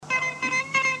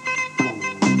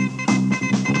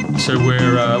So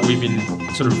we've been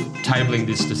sort of tabling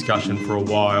this discussion for a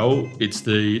while. It's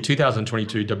the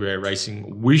 2022 WA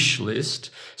Racing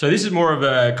Wishlist. So this is more of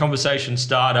a conversation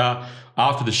starter.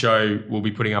 After the show, we'll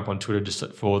be putting up on Twitter just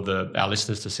for our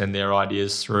listeners to send their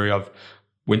ideas through.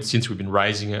 Since we've been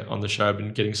raising it on the show, I've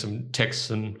been getting some texts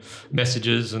and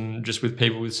messages and just with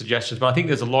people with suggestions. But I think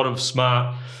there's a lot of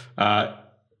smart,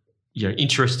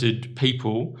 interested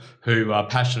people who are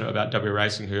passionate about WA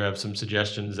racing who have some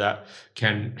suggestions that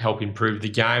can help improve the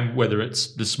game, whether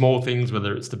it's the small things,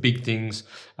 whether it's the big things,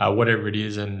 whatever it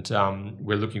is. And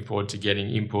we're looking forward to getting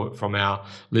input from our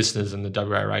listeners and the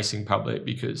WA racing public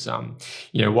because,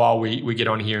 while we get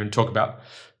on here and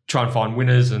try and find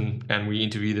winners and we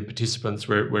interview the participants,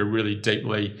 we're really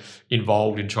deeply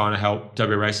involved in trying to help WA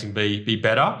Racing be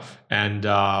better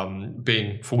and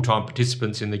being full-time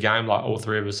participants in the game like all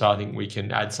three of us, I think we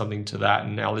can add something to that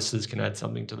and our listeners can add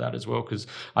something to that as well because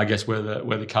I guess we're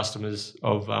the customers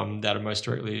of that are most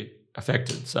directly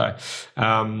affected. So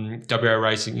WA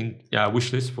Racing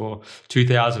Wishlist for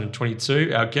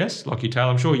 2022, our guest, Lockie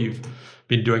Taylor. I'm sure you've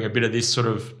been doing a bit of this sort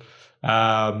of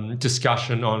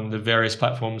discussion on the various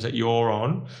platforms that you're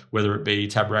on, whether it be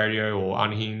Tab Radio or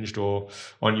Unhinged or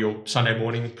on your Sunday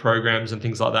morning programs and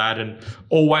things like that, and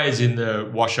always in the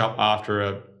wash up after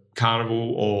a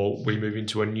carnival or we move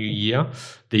into a new year,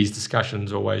 these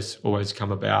discussions always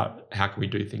come about. How can we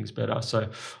do things better? So,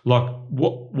 like,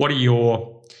 what are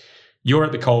you're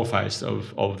at the coalface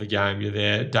of the game. You're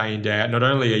there day in, day out. Not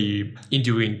only are you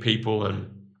interviewing people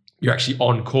and you're actually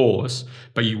on course,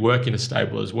 but you work in a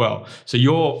stable as well. So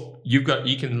you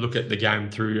can look at the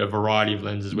game through a variety of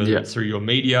lenses, whether it's through your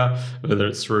media, whether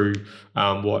it's through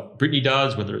what Brittany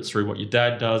does, whether it's through what your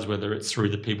dad does, whether it's through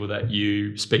the people that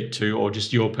you speak to, or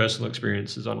just your personal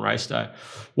experiences on race day.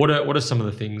 What are some of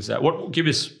the things give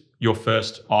us your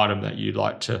first item that you'd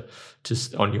like to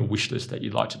on your wish list that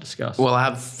you'd like to discuss? Well, I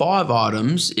have 5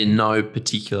 items in no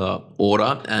particular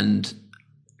order, and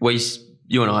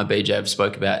you and I, BJ, have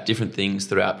spoke about different things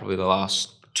throughout probably the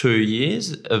last 2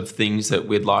 years of things that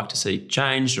we'd like to see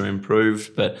changed or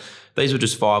improved. But these were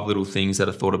just 5 little things that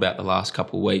I thought about the last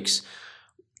couple of weeks.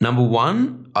 Number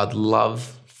 1, I'd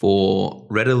love for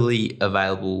readily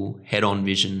available head-on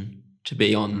vision to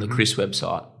be on the Chris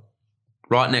website.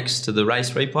 Right next to the race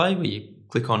replay, where you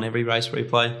click on every race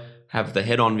replay, have the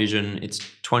head-on vision. It's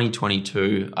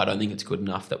 2022. I don't think it's good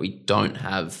enough that we don't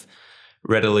have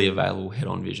readily available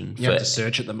head-on vision. You have to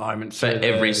search at the moment for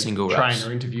every single race.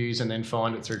 Trainer interviews and then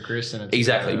find it through Chris. And it's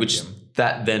exactly,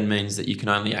 that then means that you can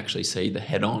only actually see the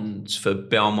head-ons for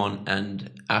Belmont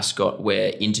and Ascot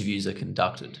where interviews are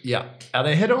conducted. Yeah. Are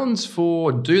there head-ons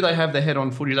do they have the head-on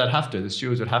footage? They'd have to. The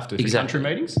stewards would have to for country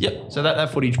meetings? Yep. So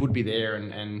that footage would be there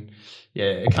and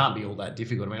it can't be all that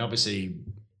difficult. I mean, obviously,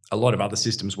 a lot of other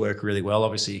systems work really well.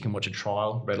 Obviously, you can watch a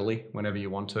trial readily whenever you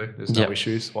want to. There's no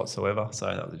issues whatsoever. So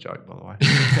that was a joke, by the way.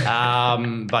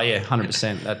 But yeah,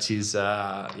 100%. That's his.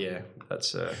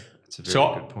 That's a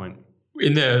very good point.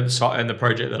 In the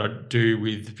project that I do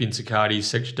with Vince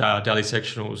Accardi's daily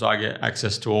sectionals, I get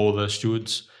access to all the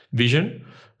stewards' vision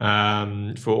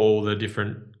for all the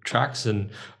different tracks, and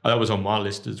that was on my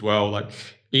list as well. Like,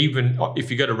 even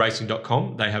if you go to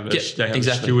racing.com, they have a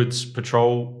stewards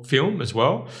patrol film as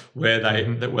well, where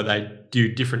they do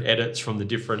different edits from the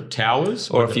different towers.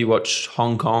 Or if you watch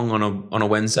Hong Kong on a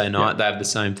Wednesday night, they have the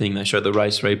same thing. They show the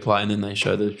race replay and then they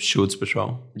show the stewards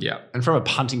patrol. Yeah, and from a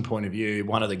punting point of view,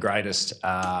 one of the greatest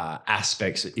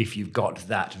aspects, if you've got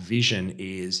that vision,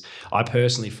 is I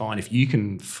personally find if you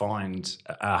can find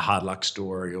a hard luck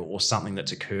story or something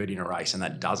that's occurred in a race and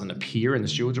that doesn't appear in the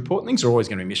stewards report, things are always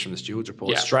going to be missed from the stewards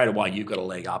report. Straight away, you've got a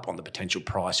leg up on the potential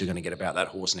price you're going to get about that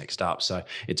horse next up. So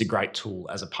it's a great tool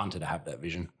as a punter to have that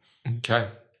vision. Okay.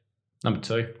 Number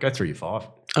 2, go through your 5.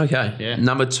 Okay. Yeah.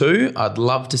 Number 2, I'd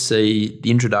love to see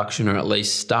the introduction or at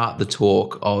least start the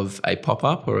talk of a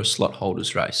pop-up or a slot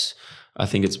holders race. I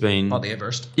think it's been... Like the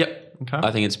Everest? Yep. Okay.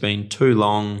 I think it's been too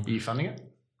long. Are you funding it?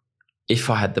 If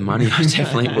I had the money, I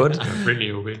definitely would.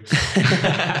 Brittany will be.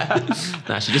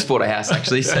 No, she just bought a house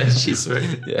actually, so she's her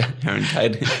and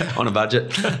Kate on a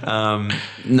budget.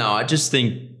 No, I just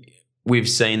think we've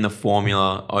seen the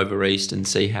formula over East and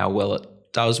see how well it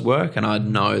does work, and I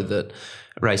know that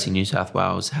Racing New South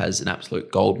Wales has an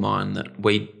absolute goldmine that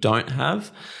we don't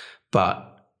have,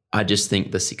 but I just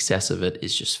think the success of it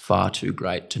is just far too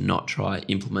great to not try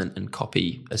implement and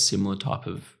copy a similar type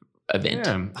of event.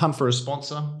 Yeah, hunt for a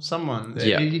sponsor, someone.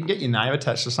 You can get your name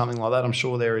attached to something like that. I'm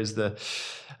sure there is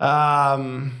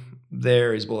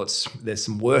there's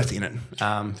some worth in it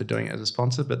for doing it as a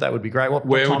sponsor, but that would be great.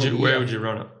 Where would you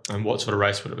run it, and what sort of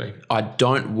race would it be? I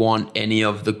don't want any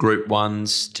of the Group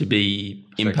 1s to be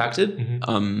impacted. Mm-hmm.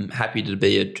 I'm happy to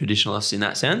be a traditionalist in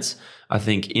that sense. I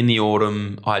think in the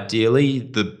autumn, ideally,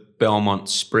 the Belmont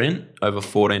Sprint over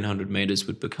 1,400 metres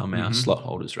would become our slot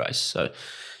holders race. So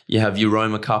you have your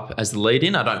Roma Cup as the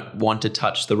lead-in. I don't want to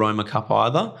touch the Roma Cup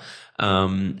either.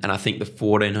 And I think the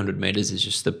 1,400 metres is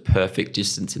just the perfect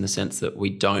distance in the sense that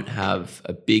we don't have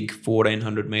a big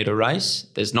 1,400 metre race.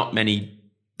 There's not many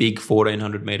big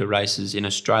 1,400 metre races in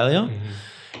Australia.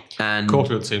 And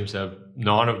Caulfield seems to have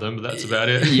 9 of them, but that's about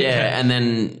it. Yeah, and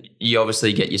then you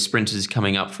obviously get your sprinters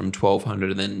coming up from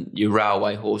 1,200, and then your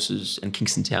railway horses and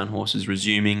Kingston Town horses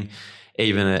resuming.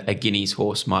 Even a Guineas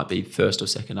horse might be first or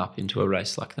second up into a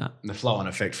race like that. And the flow-on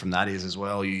effect from that is as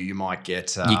well, you might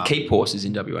get... you keep horses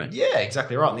in WA. Yeah,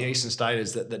 exactly right. And the Eastern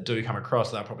Staters that do come across,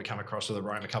 they'll probably come across with the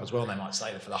Roma Cup as well. They might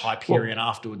stay there for the Hyperion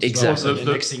afterwards. Exactly. As well. So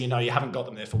the next thing you know, you haven't got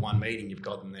them there for one meeting. You've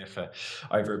got them there for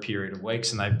over a period of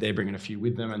weeks, and they're bringing a few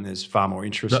with them, and there's far more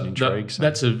interest and intrigue. So.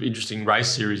 That's an interesting race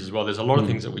series as well. There's a lot of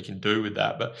things that we can do with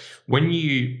that. But when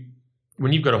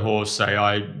you've got a horse, say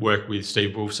I work with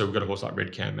Steve Wolf, so we've got a horse like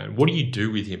Red Cam Man. What do you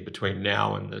do with him between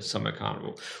now and the Summer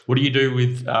Carnival? What do you do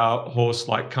with a horse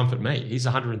like Comfort Me? He's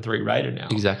 103 rated now.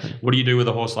 Exactly. What do you do with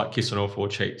a horse like Kiss on All Four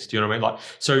Cheeks? Do you know what I mean? Like,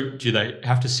 so do they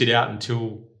have to sit out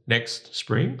until next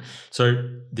spring? So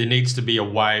there needs to be a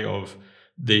way of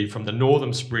from the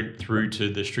Northern Sprint through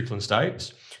to the Strickland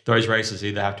Stakes. Those races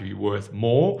either have to be worth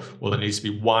more, or there needs to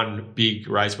be one big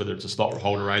race, whether it's a slot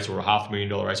holder race or a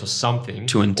 $500,000 race or something,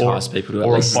 to entice people to at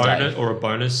least stay. Or a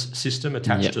bonus system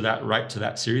attached to that rate to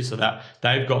that series, so that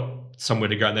they've got somewhere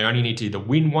to go. They only need to either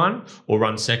win one or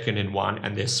run second in one,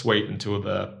 and they're sweet until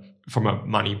from a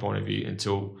money point of view,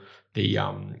 until the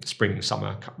spring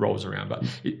summer rolls around. But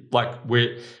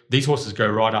these horses go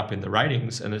right up in the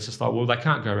ratings, and it's just like, well, they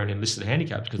can't go around in listed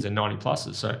handicaps because they're 90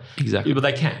 pluses. So exactly, but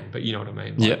they can. But you know what I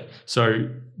mean. So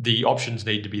the options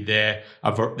need to be there.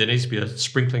 There needs to be a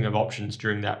sprinkling of options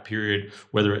during that period,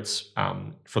 whether it's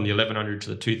from the 1,100 to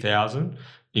the 2,000.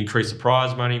 Increase the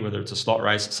prize money, whether it's a slot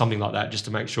race, something like that, just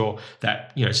to make sure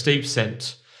that Steve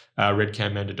sent Red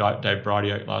Cam Man to Dave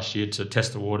Brydioke last year to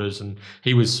test the waters, and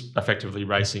he was effectively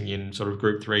racing in sort of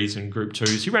Group 3s and Group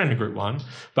 2s. He ran in Group 1,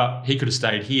 but he could have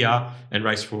stayed here and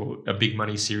raced for a big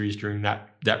money series during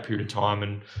that period of time.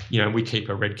 And, we keep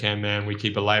a Red Cam Man, we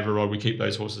keep a Labour Rod, we keep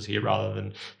those horses here rather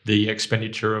than the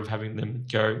expenditure of having them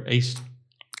go east.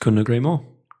 Couldn't agree more.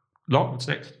 What's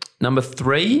next? Number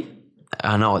 3,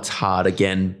 I know it's hard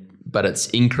again, but it's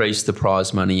increased the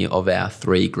prize money of our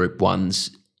 3 Group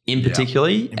 1s. In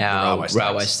particularly, our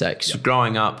railway stakes. Yep.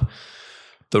 Growing up,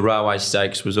 the railway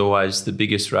stakes was always the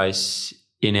biggest race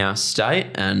in our state,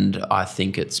 and I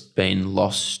think it's been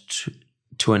lost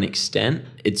to an extent.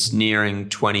 It's nearing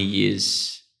 20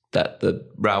 years that the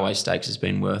railway stakes has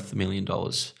been worth $1 million.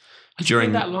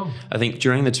 Been that long? I think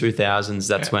during the 2000s,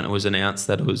 that's when it was announced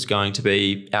that it was going to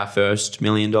be our first $1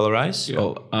 million race. Yeah.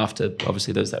 Or after,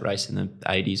 obviously, there was that race in the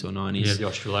 80s or 90s. Yeah, the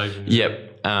Australasian.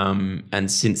 Yep.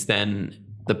 And since then,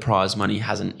 the prize money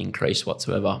hasn't increased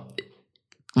whatsoever.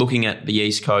 Looking at the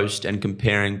East Coast and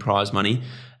comparing prize money,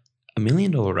 $1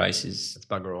 million race is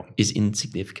bugger all. Is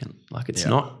insignificant. Like it's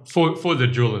not for the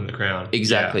jewel in the crown.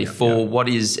 Exactly. What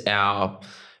is our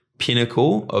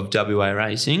pinnacle of WA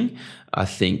racing, I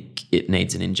think it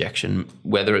needs an injection.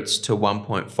 Whether it's to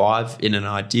 1.5 in an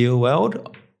ideal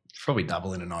world. Probably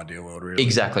double in an ideal world, really.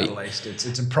 Exactly. At least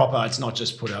it's a proper. It's not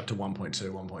just put up to 1.2,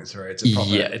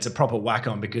 1.3. It's a proper whack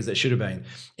on, because there should have been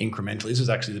incrementally. This was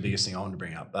actually the biggest thing I wanted to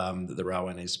bring up. That the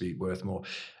railway needs to be worth more.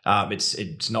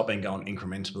 It's not been going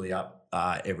incrementally up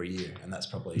every year, and that's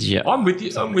probably I'm with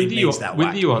you. I'm with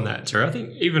you on that, Terry. I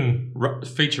think even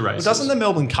feature races. Well, doesn't the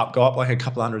Melbourne Cup go up like a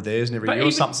couple hundred theirs every year,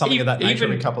 or something of that nature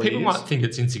every couple of years? People might think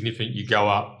it's insignificant. You go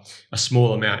up a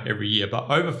small amount every year,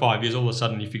 but over 5 years, all of a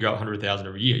sudden, if you go 100,000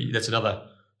 every year, that's another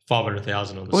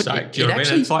 500,000 on the stake. Do you know what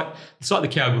I mean? It's like the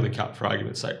Kalgoorlie Cup, for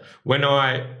argument's sake. When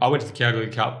I went to the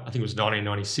Kalgoorlie Cup, I think it was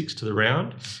 1996 to the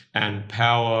round, and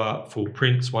Powerful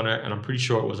Prince won it, and I'm pretty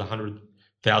sure it was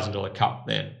 $100,000 cup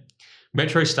then.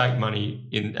 Metro stake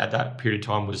money at that period of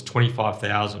time was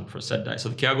 $25,000 for a Saturday. So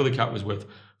the Kalgoorlie Cup was worth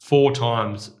 4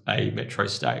 times a Metro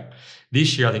stake.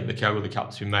 This year, I think the Kalgoorlie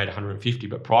Cup's been made 150,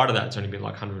 but prior to that, it's only been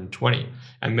like 120,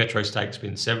 and Metro stake's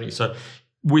been 70. So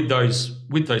with those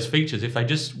features, if they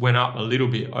just went up a little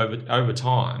bit over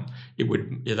time, they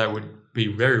would be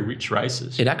very rich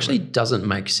races. It actually doesn't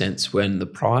make sense when the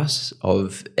price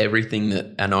of everything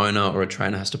that an owner or a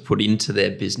trainer has to put into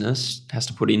their business, has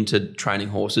to put into training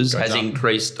horses, has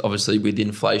increased obviously with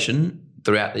inflation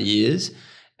throughout the years.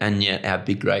 and yet our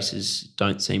big races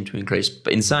don't seem to increase.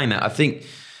 But in saying that, I think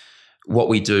what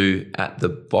we do at the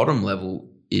bottom level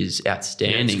is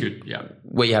outstanding. Yeah, it's good. Yeah.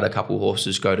 We had a couple of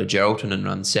horses go to Geraldton and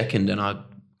run second, and I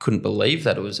couldn't believe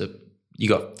that you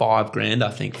got $5,000,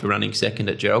 I think, for running second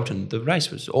at Geraldton. The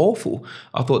race was awful.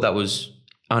 I thought that was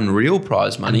unreal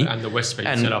prize money. And the West Speed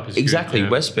setup is exactly, good.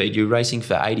 Yeah. West Speed, you're racing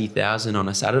for 80,000 on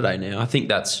a Saturday now. I think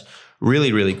that's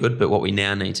really, really good. But what we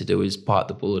now need to do is bite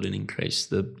the bullet and increase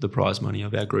the prize money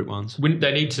of our Group 1s.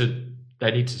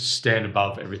 They need to stand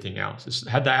above everything else.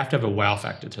 They have to have a wow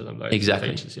factor to them, those exactly.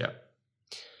 features. Yeah.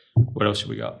 What else have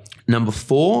we got? Number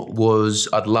 4 was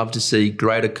I'd love to see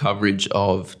greater coverage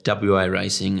of WA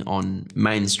racing on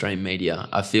mainstream media.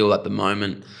 I feel at the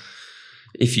moment,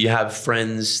 if you have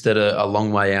friends that are a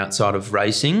long way outside of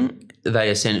racing,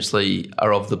 they essentially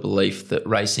are of the belief that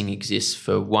racing exists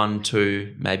for 1,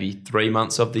 2, maybe 3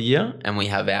 months of the year, and we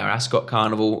have our Ascot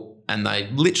Carnival, and they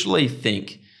literally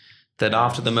think that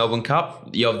after the Melbourne Cup,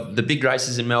 you have the big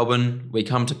races in Melbourne, we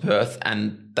come to Perth,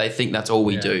 and they think that's all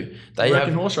we do. They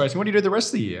have horse racing. What do you do the rest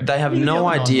of the year? They have no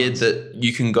idea that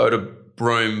you can go to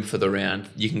Broome for the round,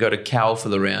 you can go to Cal for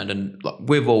the round, and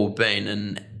we've all been,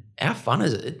 and how fun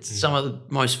is it? It's some of the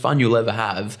most fun you'll ever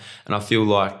have, and I feel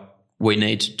like we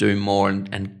need to do more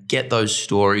and get those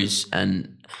stories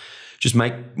and just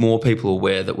make more people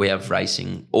aware that we have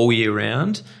racing all year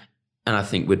round. And I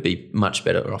think we'd be much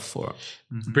better off for it.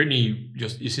 Mm-hmm. Brittany, your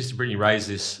sister Brittany raised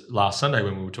this last Sunday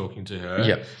when we were talking to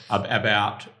her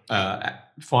about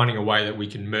finding a way that we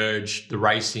can merge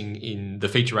the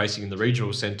feature racing in the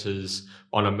regional centres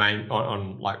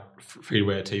on like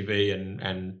free-to-air TV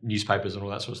and newspapers and all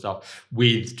that sort of stuff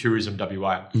with Tourism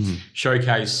WA. Mm-hmm.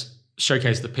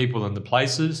 Showcase the people and the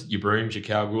places, your Brooms, your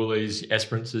Kalgoorlies, your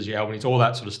Esperances, your Albanese, all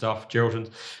that sort of stuff,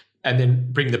 Geraldtons, and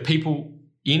then bring the people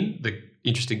in, the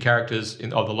interesting characters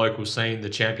of the local scene, the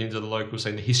champions of the local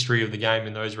scene, the history of the game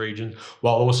in those regions,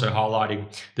 while also highlighting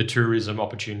the tourism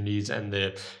opportunities and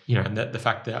the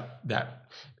fact that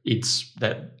it's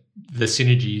that the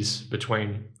synergies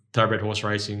between thoroughbred horse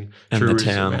racing, and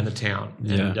tourism, and the town,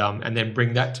 and then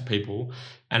bring that to people,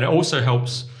 and it also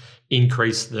helps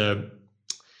increase the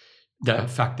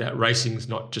fact that racing's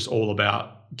not just all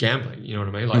about gambling. You know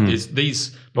what I mean? Like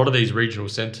there's a lot of these regional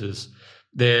centres,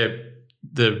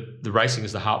 the racing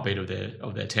is the heartbeat of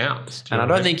their towns. And I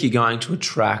don't think you're going to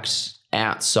attract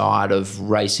outside of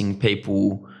racing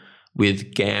people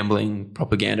with gambling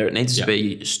propaganda. It needs to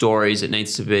be stories. It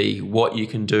needs to be what you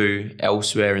can do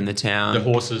elsewhere in the town. The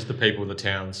horses, the people, the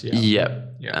towns. Yeah.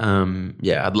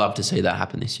 I'd love to see that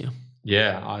happen this year.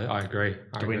 Yeah, I agree.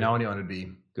 Do we know anyone who'd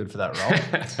be good for that role?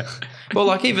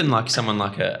 Well, even someone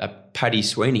like a Paddy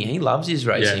Sweeney, he loves his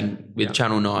racing with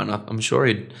Channel 9. I'm sure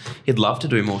he'd love to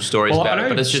do more stories about it.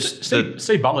 But it's just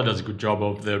Steve Butler does a good job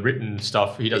of the written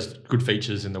stuff. He does good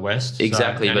features in the West.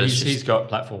 Exactly, so, but he's got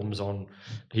platforms on.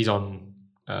 He's on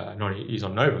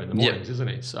Nova in the mornings, isn't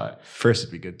he? So First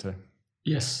would be good too.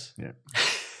 Yes. Yeah.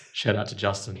 Shout out to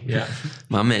Justin. Yeah.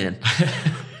 My man.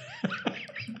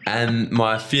 And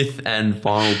my 5th and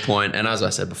final point, and as I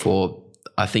said before,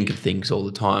 I think of things all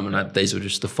the time, and these were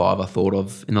just the 5 I thought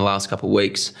of in the last couple of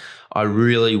weeks. I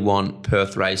really want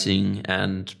Perth racing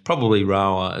and probably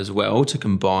Rawa as well to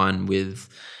combine with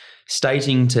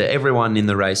stating to everyone in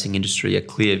the racing industry a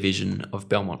clear vision of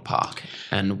Belmont Park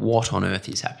and what on earth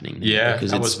is happening there. Yeah,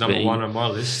 because that was number 1 on my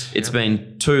list. It's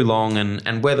been too long,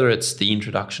 and whether it's the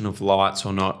introduction of lights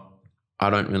or not, I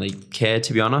don't really care,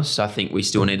 to be honest. I think we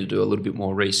still need to do a little bit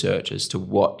more research as to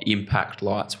what impact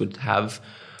lights would have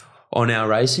on our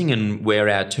racing and where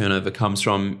our turnover comes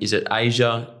from. Is it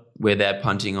Asia, where they're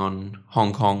punting on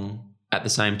Hong Kong at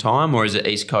the same time, or is it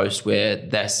East Coast where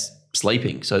they're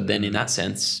sleeping? So then in that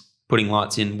sense, putting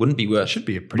lights in wouldn't be worth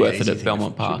it at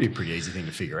Belmont Park. Should be a pretty easy thing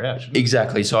to figure out, shouldn't it?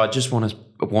 Exactly. So I just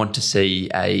want to see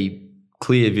a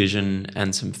clear vision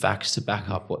and some facts to back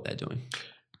up what they're doing.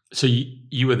 So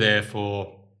you were there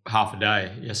for half a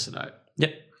day yesterday.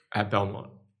 Yep. At Belmont.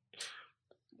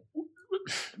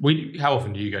 How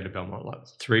often do you go to Belmont? Like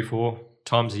 3, 4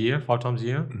 times a year, 5 times a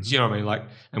year? Mm-hmm. Do you know what I mean? Like,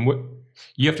 and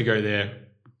you have to go there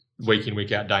week in,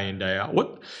 week out, day in, day out.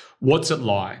 What's it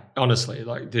like? Honestly,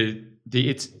 like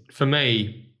it's for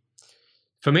me.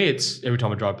 It's every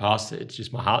time I drive past it, it's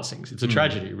just my heart sinks. It's a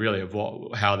tragedy, really, of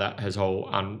how that has all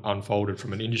unfolded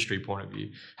from an industry point of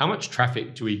view. How much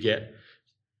traffic do we get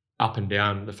up and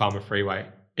down the Farmer Freeway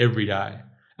every day?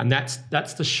 And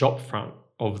that's the shop front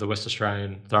of the West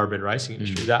Australian thoroughbred racing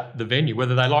industry. That the venue,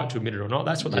 whether they like to admit it or not,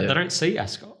 that's what they don't see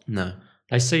Ascot. No,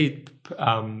 they see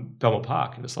Belmont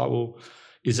Park, and it's like, well,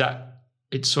 is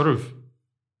it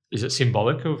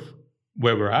symbolic of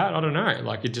where we're at. I don't know.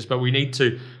 Like it just, but we need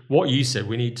to, what you said,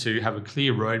 we need to have a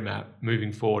clear roadmap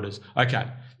moving forward as, okay,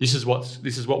 this is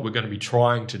what we're going to be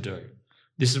trying to do.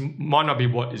 Might not be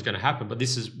what is going to happen, but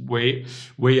this is where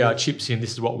we are chips in.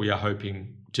 This is what we are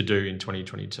hoping to do in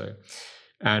 2022.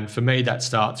 And for me, that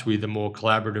starts with a more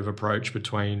collaborative approach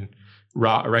between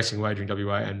Racing Wagering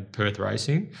WA and Perth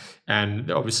Racing.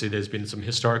 And obviously there's been some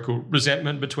historical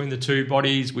resentment between the two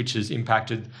bodies, which has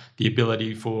impacted the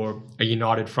ability for a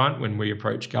united front when we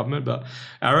approach government. But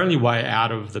our only way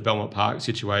out of the Belmont Park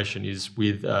situation is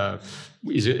with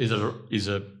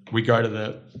we go to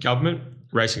the government,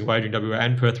 Racing Wagering WA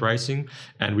and Perth Racing,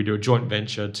 and we do a joint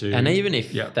venture to... And even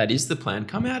if that is the plan,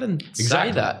 come out and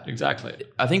say that. Exactly.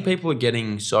 I think people are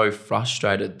getting so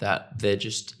frustrated that there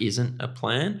just isn't a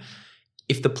plan.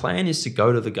 If the plan is to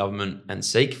go to the government and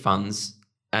seek funds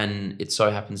and it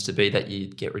so happens to be that you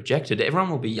get rejected, everyone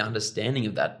will be understanding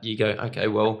of that. You go, okay,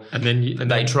 well,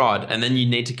 they tried, and then you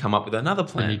need to come up with another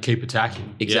plan. And you keep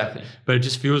attacking. Exactly. Yeah. But it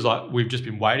just feels like we've just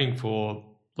been waiting for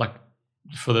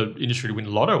the industry to win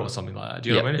the lotto or something like that. Do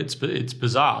you know what I mean? It's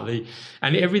bizarre.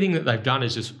 And everything that they've done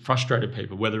is just frustrated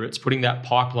people, whether it's putting that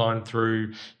pipeline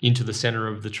through into the centre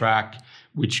of the track,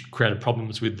 which created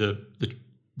problems with the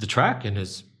track and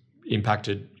has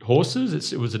impacted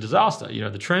horses. It was a disaster,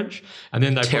 the trench. And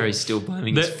then Terry's still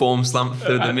blaming his form slump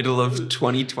through the middle of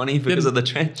 2020 because of the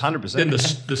trench. 100%. Then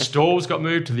the stalls got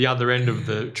moved to the other end of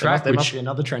the track. There must be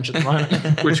another trench at the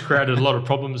moment. which created a lot of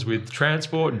problems with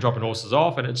transport and dropping horses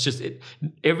off. And it's just,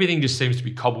 everything just seems to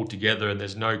be cobbled together and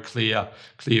there's no clear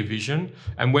vision.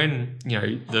 And when,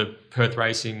 the Perth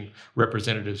Racing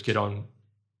representatives get on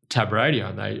tab radio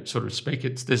and they sort of speak,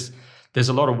 there's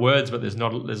a lot of words, but there's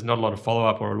not a lot of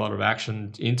follow-up or a lot of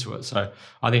action into it. So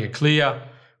I think a clear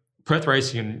Perth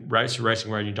Racing and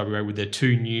Racing Wagering WA with their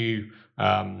two new,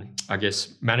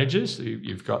 managers.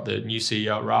 You've got the new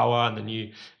CEO at Rawa and the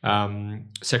new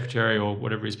secretary or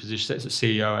whatever his position is, the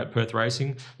CEO at Perth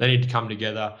Racing. They need to come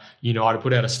together, to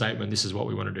put out a statement, this is what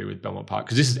we want to do with Belmont Park,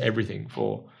 because this is everything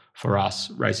for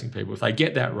us racing people. If they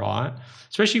get that right,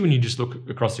 especially when you just look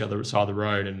across the other side of the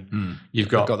road and you've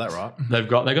got that right. They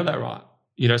got that right.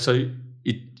 So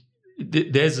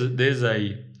there's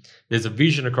a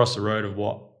vision across the road of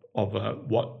what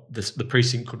the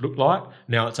precinct could look like.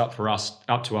 Now it's up to us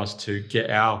to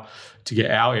get our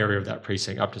area of that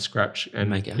precinct up to scratch and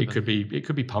make it could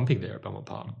be pumping there at Belmont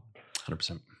Park.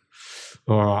 100%.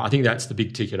 All right, I think that's the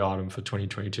big ticket item for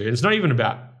 2022. And it's not even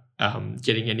about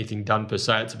getting anything done per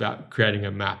se. It's about creating a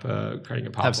map, creating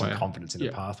a pathway. Have some confidence in the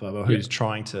pathway, but who's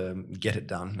trying to get it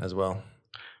done as well.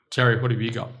 Terry, what have you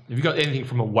got? Have you got anything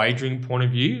from a wagering point of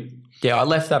view? Yeah, I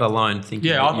left that alone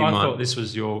thinking I thought this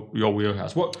was your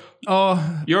wheelhouse. What?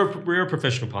 Oh, you're a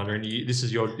professional punter, and this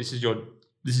is your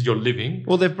living.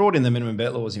 Well, they've brought in the minimum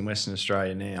bet laws in Western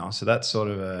Australia now, so that's sort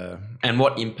of a... And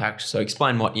what impact? So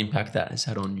explain what impact that has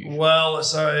had on you. Well,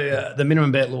 so the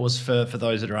minimum bet laws, for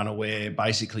those that are unaware,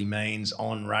 basically means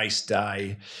on race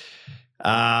day,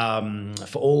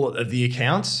 for all of the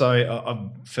accounts.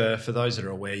 So for those that are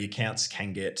aware, your accounts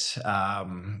can get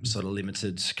sort of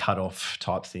limited cut-off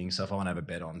type things. So if I want to have a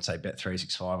bet on, say, bet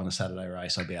 365 on a Saturday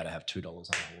race, I'll be able to have $2 on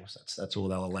a horse. That's all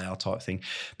they'll allow type thing.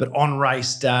 But on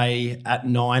race day at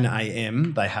 9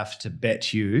 a.m, they have to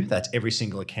bet you. That's every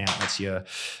single account. That's your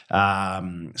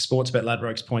Sportsbet,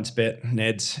 Ladbrokes, PointsBet,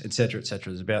 Neds, etc.,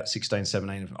 etc. There's about 16,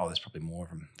 17. There's probably more of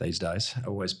them these days.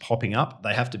 Always popping up.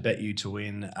 They have to bet you to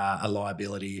win a liability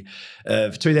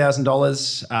of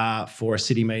 $2,000 for a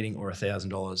city meeting or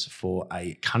 $1,000 for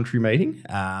a country meeting,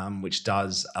 which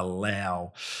does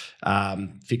allow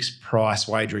fixed price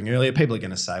wagering earlier. People are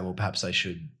going to say, well, perhaps they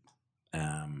should,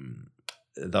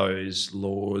 those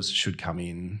laws should come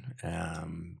in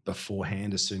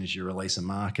beforehand as soon as you release a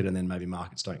market, and then maybe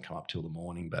markets don't come up till the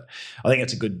morning. But I think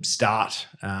it's a good start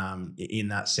in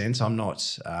that sense. I'm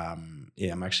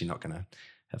actually not going to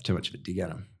have too much of a dig at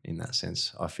them in that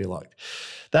sense. I feel like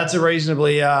that's a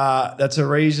reasonably a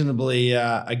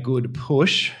good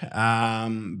push.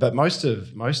 But most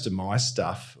of my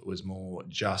stuff was more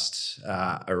just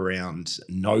around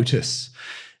notice.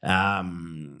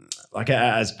 Like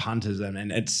as punters,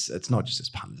 and it's not just as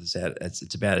punters,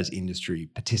 it's about as industry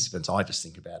participants. I just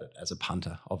think about it as a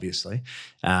punter, obviously.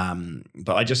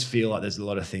 But I just feel like there's a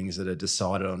lot of things that are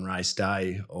decided on race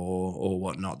day or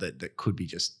whatnot that could be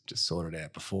just sorted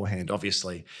out beforehand.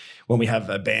 Obviously, when we have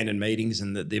abandoned meetings,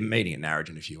 and the meeting at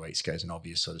Narrogin a few weeks ago is an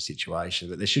obvious sort of situation,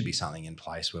 but there should be something in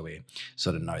place where we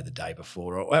sort of know the day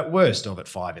before, or at worst of at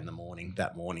 5 a.m,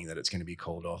 that morning that it's going to be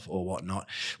called off or whatnot.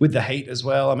 With the heat as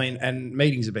well, I mean, and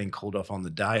meetings have been called off on the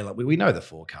day. Like we know the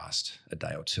forecast a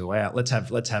day or two out. Let's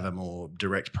have a more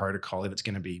direct protocol. If it's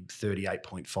going to be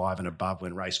 38.5 and above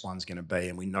when race one's going to be,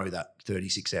 and we know that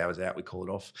 36 hours out, we call it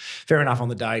off. Fair enough. On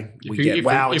the day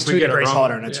it's 2 degrees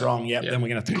hotter and it's wrong. Yep. Then we're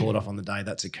going to have to call it off on the day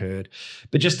that's occurred.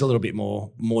 But just a little bit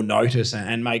more notice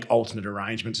and make alternate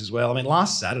arrangements as well. I mean,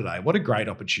 last Saturday, what a great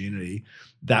opportunity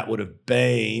that would have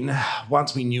been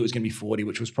once we knew it was going to be 40,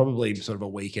 which was probably sort of a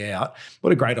week out.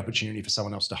 What a great opportunity for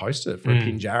someone else to host it, for a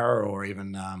Pinjarra or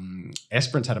even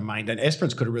Esperance had a main day. And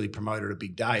Esperance could have really promoted a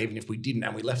big day, even if we didn't,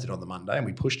 and we left it on the Monday and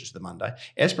we pushed it to the Monday.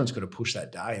 Esperance could have pushed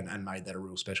that day and made that a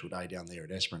real special day down there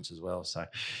at Esperance as well. So,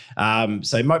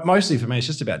 mostly for me, it's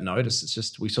just about notice. It's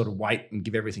just we sort of wait and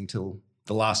give everything till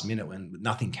the last minute when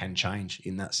nothing can change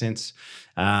in that sense.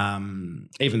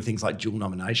 Even things like dual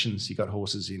nominations, you got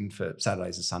horses in for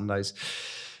Saturdays and Sundays.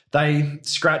 They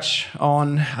scratch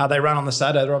on, they run on the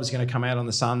Saturday, they're obviously going to come out on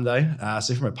the Sunday.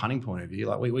 So from a punting point of view,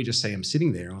 like we just see them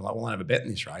sitting there and we're like, well, I have a bet in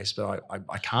this race, but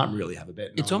I can't really have a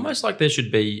bet. It's almost like there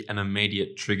should be an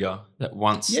immediate trigger that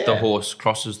once the horse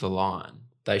crosses the line,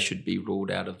 they should be ruled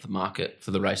out of the market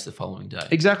for the race the following day.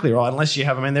 Exactly right. Unless you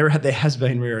have, I mean, there has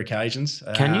been rare occasions.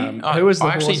 Can you? Who was the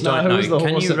I horse? actually don't know. Who was the Can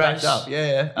horse you that race? backed up?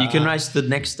 Yeah. You can race the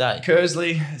next day.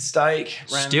 Kersley, stake,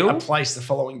 ran Still? a place the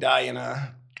following day in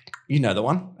you know the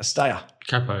one, a stayer.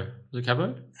 Capo. Was it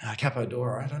Capo? Capo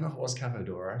Doro. I don't know if it was Capo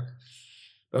Doro.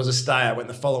 It was a stayer. Went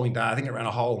the following day. I think it ran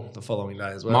a hole the following day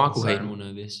as well. Michael Hayden will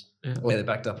know this. Yeah, they're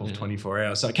backed up off 24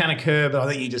 hours. So it can occur, but I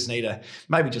think you just need to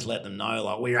maybe just let them know,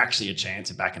 like, we're actually a chance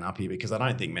of backing up here, because I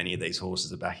don't think many of these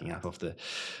horses are backing up off the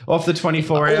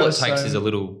 24 hours. All it takes is a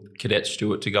little Cadet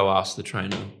Stewart to go ask the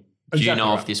trainer, do you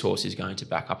know if this horse is going to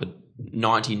back up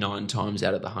 99 times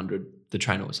out of the 100? The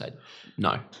trainer will say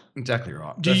no. Exactly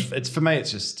right. For me,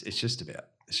 it's just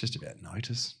about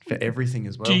notice for everything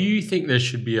as well. Do you think there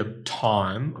should be a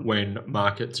time when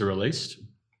markets are released?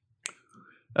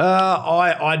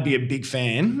 I'd be a big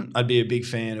fan. I'd be a big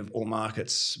fan of all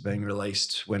markets being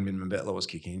released when minimum bet laws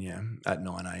kick in, at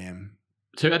 9 a.m.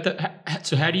 So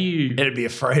how do you? It'd be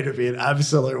an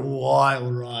absolute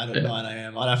wild ride at 9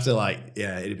 a.m. I'd have to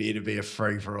it'd be a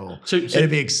free for all. So it'd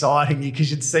be exciting because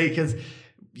you'd see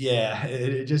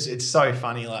it's so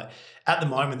funny. Like at the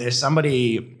moment, there's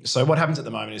somebody. So what happens at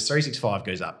the moment is 365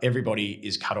 goes up. Everybody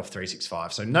is cut off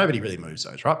 365. So nobody really moves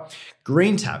those, right?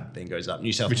 Green tab then goes up.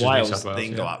 New South Wales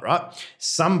then go up, right?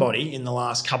 Somebody in the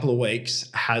last couple of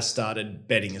weeks has started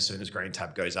betting as soon as green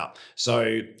tab goes up.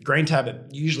 So green tab,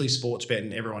 usually Sportsbet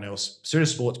and everyone else, as soon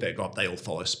as Sportsbet go up, they all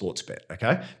follow Sportsbet,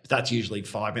 okay? But that's usually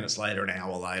 5 minutes later, an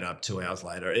hour later, 2 hours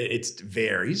later. It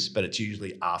varies, but it's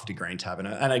usually after green tab and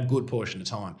a good portion of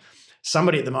time.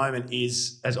 Somebody at the moment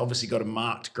has obviously got a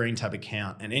marked green tab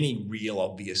account, and any real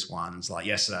obvious ones, like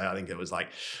yesterday, I think it was like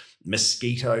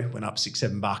Mosquito went up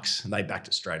 $6-7 and they backed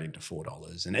it straight into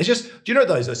 $4. And it's just, do you know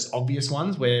those obvious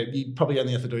ones where you probably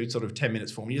only have to do sort of 10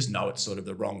 minutes for them? You just know it's sort of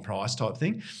the wrong price type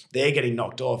thing. They're getting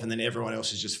knocked off, and then everyone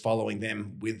else is just following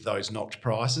them with those knocked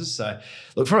prices. So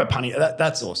look, from a punny,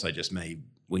 that's also just me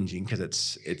whinging,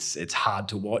 because it's hard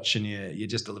to watch, and you're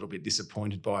just a little bit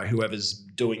disappointed by whoever's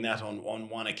doing that on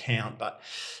one account. But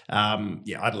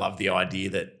I'd love the idea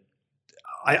that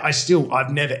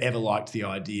I've never ever liked the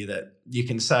idea that you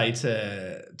can say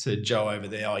to Joe over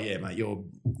there, oh yeah, mate,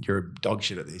 you're a dog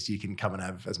shit at this. You can come and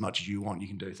have as much as you want. You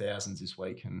can do thousands this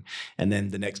week, and then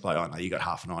the next play, oh no, you got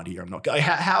half an idea. I'm not going.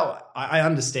 How I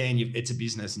understand it's a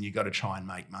business and you've got to try and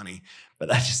make money, but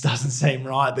that just doesn't seem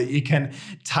right. That you can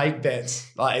take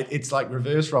bets, like it's like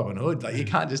reverse Robin Hood. Like you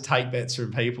can't just take bets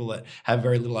from people that have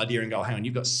very little idea and go, hang on,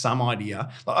 you've got some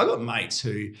idea. Like I've got mates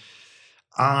who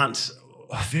aren't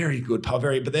very good,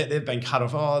 but they've been cut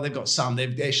off. Oh, they've got some.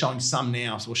 They're showing some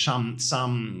now, or some.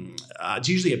 It's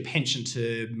usually a penchant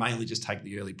to mainly just take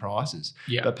the early prices.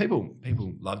 Yeah. But people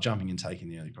love jumping and taking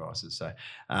the early prices. So,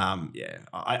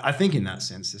 I think in that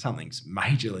sense, something's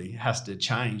majorly has to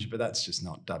change. But that's just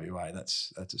not WA.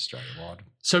 That's Australia wide.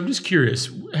 So I'm just curious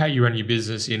how you run your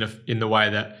business in the way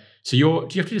that. So do you have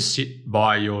to just sit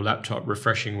by your laptop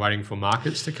refreshing, waiting for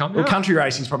markets to come out? Well, country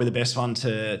racing is probably the best one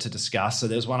to discuss. So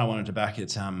there's one I wanted to back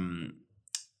at,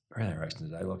 where are they racing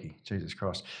today, Lockie? Jesus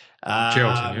Christ.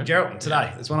 Geraldton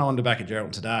today. There's one I wanted to back at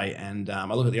Geraldton today, and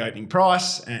I look at the opening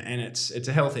price, and it's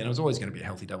a healthy, and it was always going to be a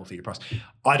healthy double figure price.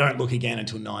 I don't look again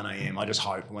until 9 a.m. I just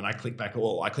hope when I click back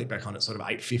on at sort of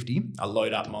 8:50. I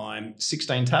load up my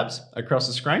 16 tabs across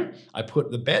the screen. I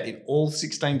put the bet in all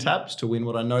 16 tabs to win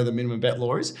what I know the minimum bet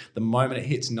law is. The moment it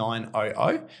hits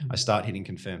 9:00, I start hitting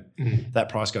confirm. Mm-hmm. That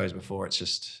price goes before. It's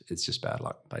just bad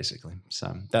luck, basically.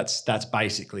 So that's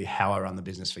basically how I run the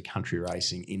business for for country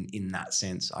racing in that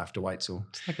sense. I have to wait till.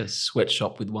 It's like a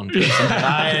sweatshop with one person.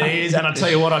 It is, and I tell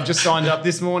you what, I've just signed up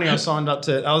this morning. I was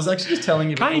actually just telling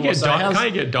you. Can't you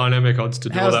get dynamic odds to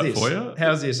do all that for you?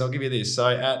 How's this? I'll give you this. So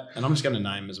and I'm just going to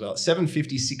name as well. At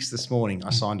 7:56 this morning, I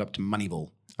signed up to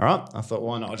Moneyball. All right, I thought,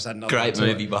 why not? I just had another Great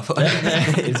movie, by the way.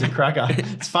 It's a cracker.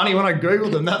 It's funny when I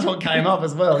Googled them, that's what came up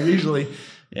as well. Usually,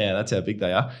 yeah, that's how big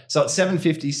they are. So at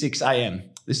 7:56 a.m.,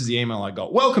 this is the email I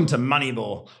got. Welcome to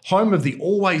Moneyball, home of the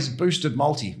always boosted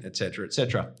multi, etc.,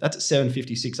 etc. That's at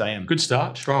 7:56 a.m. Good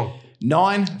start, strong.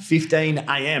 9:15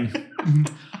 a.m.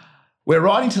 We're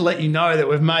writing to let you know that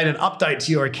we've made an update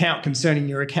to your account concerning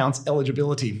your account's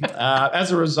eligibility.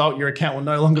 As a result, your account will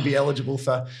no longer be eligible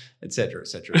for et cetera, et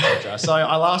cetera, et cetera. So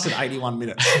I lasted 81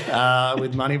 minutes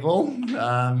with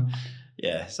Moneyball.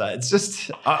 Yeah, so it's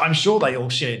just, I'm sure they all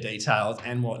share details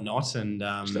and whatnot. And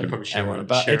They probably share a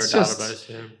database.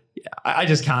 Yeah, I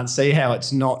just can't see how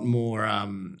it's not more...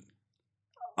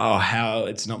 how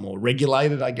it's not more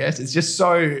regulated, I guess. It's just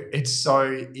so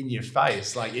in your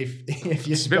face. Like if you're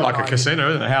it's a bit like a casino,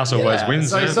 isn't it? The house always wins.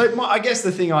 So I guess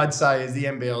the thing I'd say is the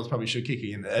NBLs probably should kick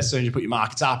in as soon as you put your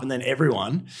markets up, and then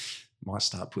everyone might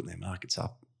start putting their markets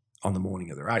up on the morning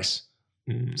of the race.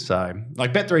 So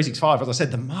like Bet365, as I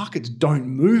said, the markets don't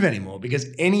move anymore because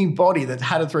anybody that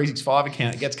had a 365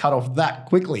 account gets cut off that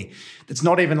quickly. It's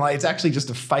not even like, it's actually just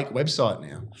a fake website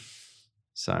now.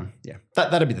 So, yeah,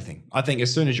 that'd be the thing. I think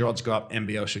as soon as your odds go up,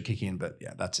 NBL should kick in. But,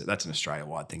 yeah, that's an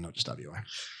Australia-wide thing, not just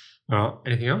WA.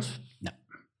 Anything else? No.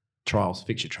 Trials.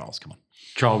 Fix your trials. Come on.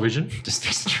 Trial vision? Just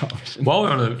fix the trial vision. While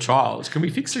we're on the trials, can we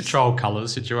fix the trial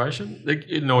colours situation?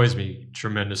 It annoys me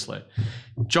tremendously.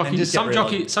 Some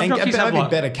jockeys have a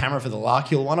better camera for the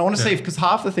Larkhill one. I want to see, because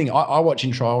half the thing, I watch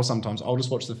in trials sometimes, I'll just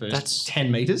watch the first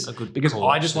 10 metres. Because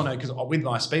I just want to, because with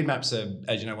my speed maps are,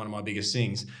 as you know, one of my biggest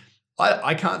things,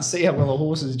 I can't see how well a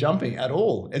horse is jumping at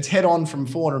all. It's head on from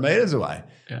 400 metres away.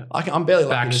 Yeah. I'm barely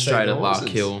lucky to see straight the at horses.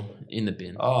 Larkhill in the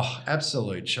bin. Oh,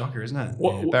 absolute shocker, isn't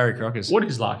it? Barry Crocker's. What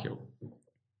is Larkhill?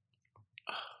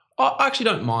 I actually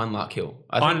don't mind Larkhill.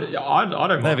 I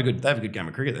don't They have a good game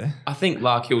of cricket there. I think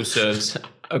Larkhill serves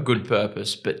a good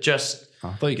purpose, but just...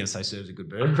 I thought you were going to say serves a good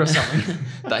burger or something.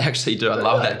 They actually do. I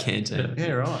love that canteen.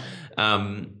 Yeah, right.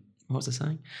 What was I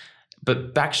saying?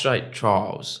 But back straight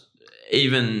trials,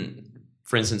 even...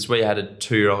 For instance, we had a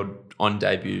 2-year-old on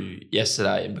debut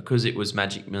yesterday, and because it was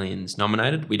Magic Millions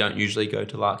nominated, we don't usually go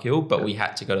to Larkhill, but we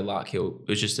had to go to Larkhill. It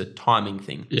was just a timing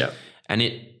thing. Yeah. And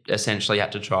it essentially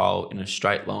had to trial in a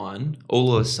straight line.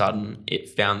 All of a sudden, it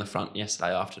found the front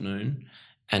yesterday afternoon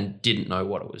and didn't know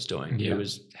what it was doing. Yeah. It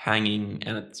was hanging,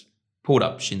 and it's pulled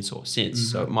up shin sore since,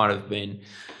 so it might have been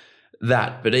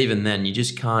that. But even then, you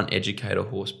just can't educate a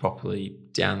horse properly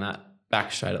down that back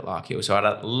straight at Larkhill. So I'd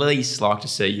at least like to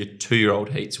see your 2-year-old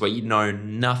heats where you know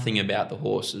nothing about the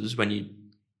horses when you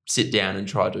sit down and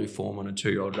try to do form on a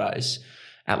 2-year-old race,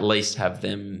 at least have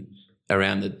them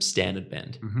around the standard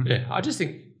bend. Mm-hmm. Yeah, I just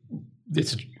think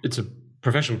it's a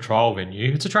professional trial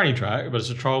venue. It's a training track, but it's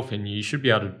a trial venue. You should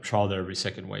be able to trial there every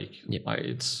second week. Yep. Like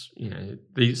it's,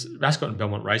 these Ascot and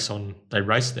Belmont they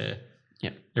race there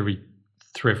every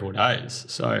 3 or 4 days.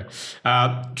 So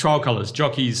trial colours,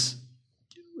 jockeys,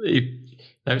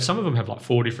 some of them have like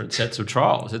 4 different sets of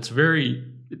trials. It's very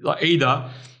like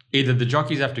either the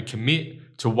jockeys have to commit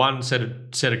to one set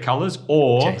of colours,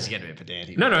 or Jeez, you get a bit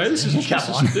pedantic. No, this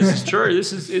is true.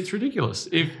 It's ridiculous.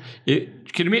 If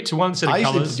it commit to one set of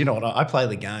colours, you know what? I play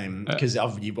the game because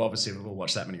you've obviously all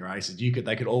watched that many races.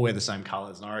 They could all wear the same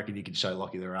colours, and I reckon you could show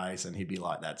Lockie the race, and he'd be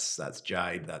like, "That's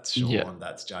Jade, that's Sean,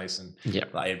 that's Jason." Yeah,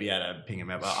 like he'd be able to ping him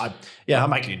out. I'm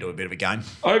making it into a bit of a game.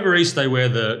 Over East, they wear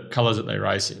the colours that they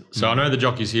race in. So I know the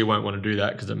jockeys here won't want to do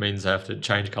that because it means they have to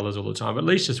change colours all the time. But at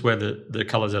least just wear the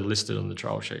colours that are listed on the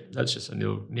trial sheet. That's just a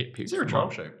little nitpick. Is there a trial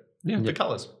sheet? Yeah, the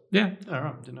colours. Yeah. All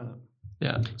right, didn't know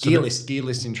that. Yeah, gear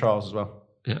list in trials as well.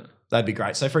 Yeah. That'd be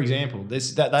great. So, for example, they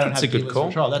don't have a good gear call.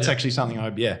 list for trial. That's actually something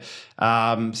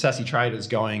Sassy Trader's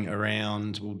going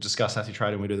around. We'll discuss Sassy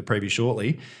Trader when we do the preview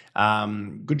shortly.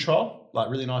 Good trial, like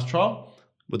really nice trial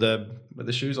with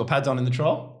the shoes or pads on in the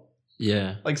trial.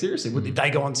 Yeah. Like seriously, did they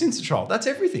go on since the trial? That's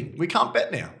everything. We can't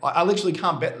bet now. I literally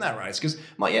can't bet in that race because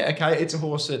I'm like, yeah, okay, it's a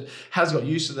horse that has got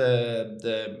used to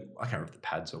the I can't remember the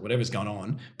pads or whatever's going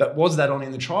on, but was that on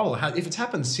in the trial? If it's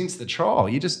happened since the trial,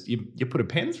 you put a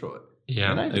pen through it.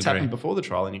 Yeah, if it's happened before the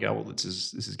trial, and you go, well, this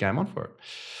is game on for it.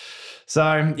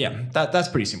 So yeah, that's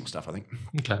pretty simple stuff, I think.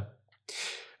 Okay.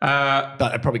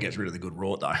 But it probably gets rid of the good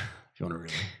rort though.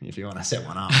 if you want to set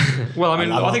one up. Well, I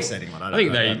mean, I love think setting one. I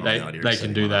think they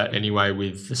can do that anyway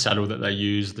with the saddle that they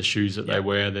use, the shoes that they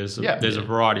wear. There's a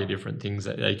variety of different things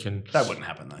that they can. That wouldn't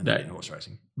happen though in horse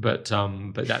racing. But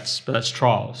that's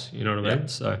trials. You know what I mean?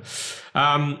 So,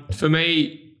 for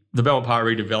me, the Belmont Park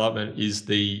redevelopment is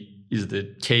the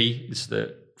key. It's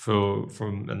the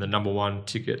number one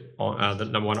ticket on the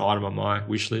number one item on my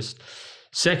wish list.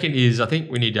 Second is I think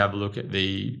we need to have a look at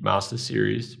the Masters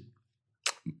Series.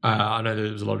 I know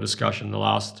there was a lot of discussion the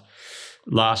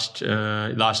last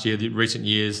year, the recent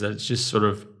years, that it's just sort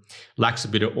of lacks a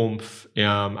bit of oomph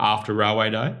after Railway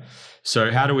Day.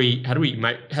 So how do we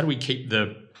keep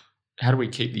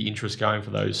the interest going for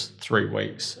those 3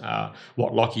 weeks?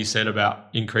 What Lockie said about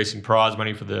increasing prize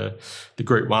money for the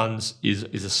Group 1s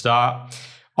is a start.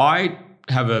 I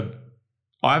have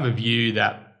a view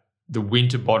that the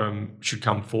Winter Bottom should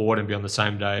come forward and be on the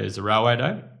same day as the Railway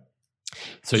Day.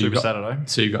 So you've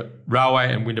got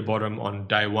Railway and Winter Bottom on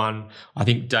day one. I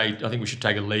think we should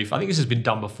take a leaf. I think this has been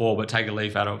done before, but take a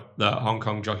leaf out of the Hong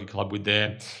Kong Jockey Club with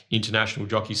their International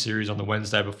Jockey Series on the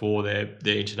Wednesday before their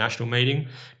international meeting.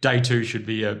 Day 2 should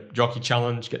be a jockey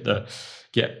challenge.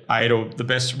 Get 8 or the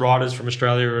best riders from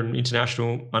Australia and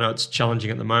international. I know it's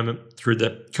challenging at the moment through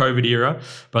the COVID era,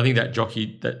 but I think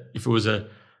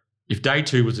if day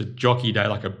 2 was a jockey day,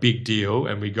 like a big deal,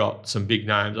 and we got some big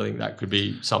names, I think that could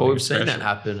be something. Well, we've special. seen that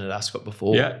happen at Ascot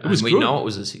before. Yeah, it was we know it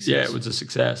was a success. Yeah, it was a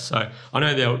success. So I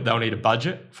know they'll need a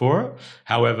budget for it.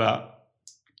 However,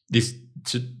 I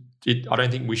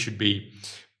don't think we should be.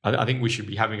 I think we should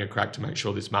be having a crack to make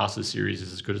sure this Masters Series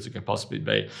is as good as it can possibly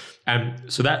be.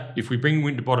 And so that if we bring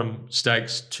Winter Bottom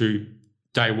Stakes to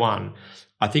day 1,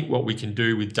 I think what we can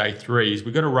do with day 3 is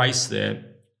we've got a race there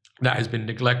that has been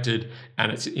neglected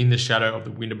and it's in the shadow of the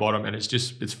Winter Bottom and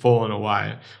it's fallen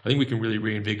away. I think we can really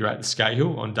reinvigorate the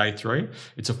Scahill on day 3.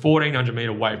 It's a 1,400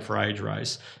 metre weight for age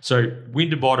race. So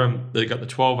Winter Bottom, they've got the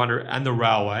 1,200 and the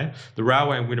Railway. The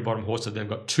Railway and Winter Bottom horses have then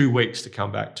got 2 weeks to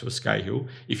come back to a Scahill.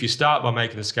 If you start by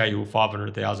making the Scahill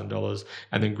 $500,000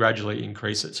 and then gradually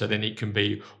increase it, so then it can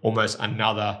be almost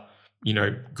another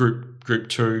group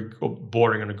 2 or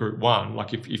bordering on a group 1.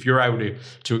 Like if you're able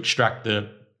to extract the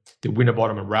Winter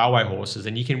Bottom and Railway horses,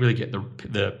 and you can really get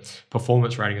the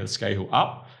performance rating of the Scahill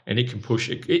up, and it can push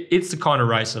it. It's the kind of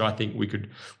race that I think we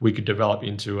could develop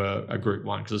into a Group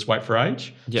 1 because it's weight for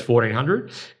age. It's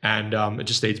 1,400, and it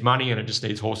just needs money and it just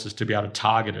needs horses to be able to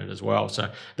target it as well.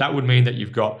 So that would mean that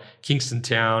you've got Kingston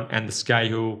Town and the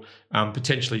Scahill,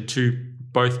 potentially 2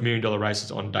 both $1 million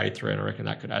races on day 3, and I reckon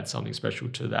that could add something special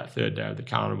to that third day of the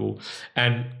carnival.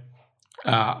 And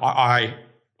I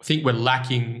think we're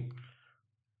lacking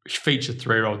feature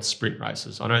 3-year-old sprint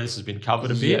races. I know this has been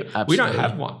covered a bit. Yeah, we don't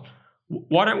have one.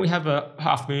 Why don't we have a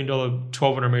 $500,000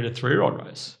 1,200 metre 3-year-old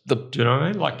race? Do you know what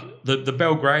I mean? Like the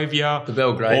Belgravia, or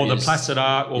the Placid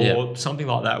Arc, or something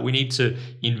like that. We need to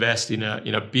invest in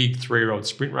a big 3-year-old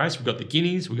sprint race. We've got the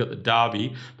Guineas, we've got the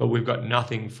Derby, but we've got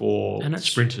nothing for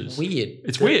sprinters.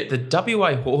 It's weird. The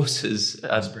WA horses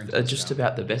are just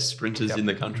about the best sprinters in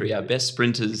the country. Our best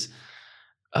sprinters.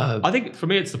 I think for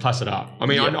me it's the Placid Arc. I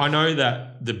mean, I know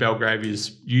that the Belgravia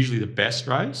is usually the best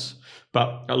race,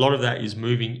 but a lot of that is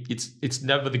moving. It's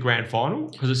never the grand final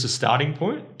because it's a starting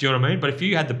point. Do you know what I mean? But if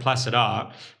you had the Placid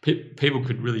Arc, people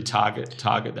could really target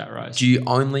that race. Do you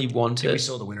only want it? We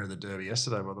saw the winner of the Derby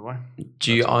yesterday, by the way.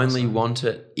 Do you only want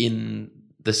it in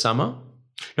the summer?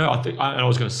 No, I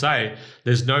was going to say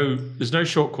there's no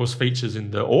short course features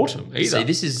in the autumn either. See,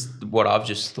 this is what I've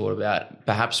just thought about.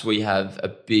 Perhaps we have a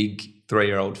big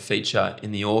 3-year-old feature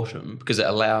in the autumn because it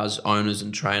allows owners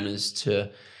and trainers to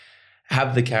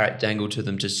have the carrot dangled to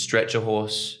them to stretch a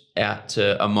horse out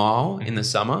to a mile in the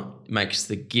summer. It makes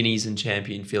the Guineas and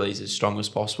Champion fillies as strong as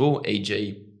possible,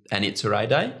 e.g. an It's a Ray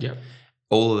Day. Yeah.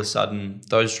 All of a sudden,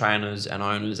 those trainers and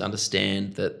owners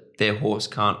understand that their horse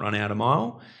can't run out a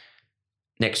mile.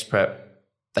 Next prep,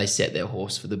 they set their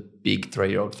horse for the big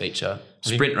 3-year-old feature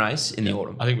sprint race in the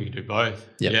autumn. I think we can do both.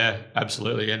 Yep. Yeah,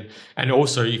 absolutely. And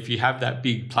also if you have that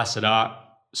big Placid Arc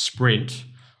sprint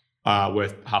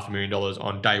worth $500,000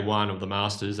 on day 1 of the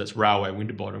Masters, that's Railway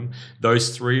Winter Bottom,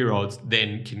 those 3-year-olds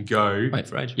then can go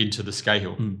into the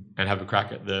Scahill and have a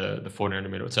crack at the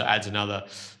 1,400 metre. So it adds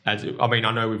I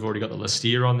know we've already got the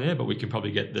Listeer on there, but we can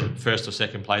probably get the first or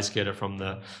second place getter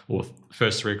or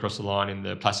first 3 across the line in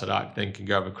the Placid Arc, then can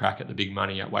go have a crack at the big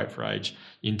money at weight for age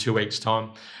in 2 weeks'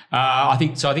 time. I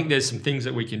think there's some things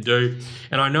that we can do.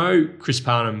 And I know Chris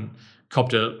Parnham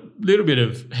copped a little bit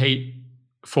of heat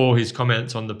for his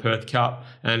comments on the Perth Cup,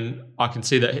 and I can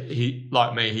see that he,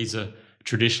 like me, he's a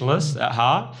traditionalist at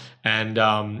heart,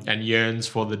 and yearns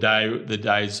for the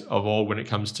days of old when it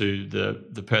comes to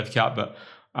the Perth Cup. But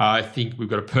I think we've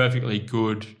got a perfectly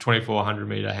good 2,400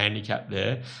 metre handicap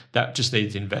there that just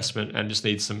needs investment and just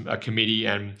needs a committee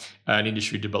and an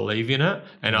industry to believe in it.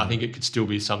 And I think it could still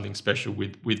be something special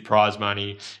with prize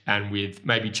money and with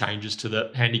maybe changes to the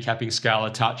handicapping scale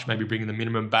a touch, maybe bringing the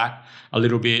minimum back a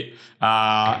little bit.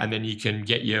 And then you can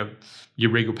get your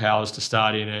Regal Powers to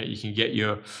start in it. You can get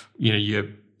your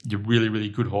really, really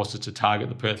good horses to target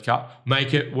the Perth Cup.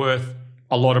 Make it worth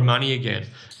a lot of money again.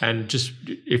 And just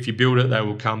if you build it, they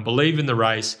will come. Believe in the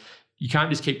race. You can't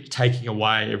just keep taking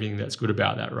away everything that's good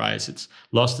about that race. It's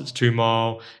lost its 2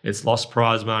 mile. It's lost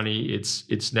prize money.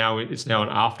 It's now an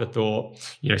afterthought.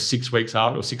 6 weeks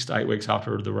after, or 6 to 8 weeks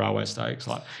after the Railway Stakes.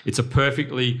 Like, it's a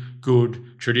perfectly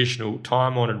good traditional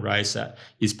time-honoured race that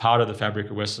is part of the fabric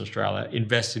of Western Australia.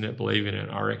 Invest in it, believe in it.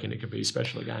 I reckon it could be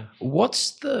special again.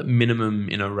 What's the minimum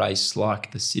in a race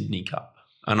like the Sydney Cup?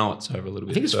 I know it's over a little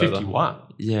bit. I think it's further. 51.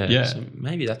 Yeah. So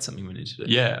maybe that's something we need to do.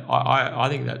 Yeah, I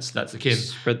think that's the key.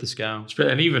 Spread the scale.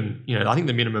 And even, I think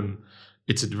the minimum,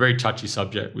 it's a very touchy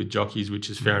subject with jockeys, which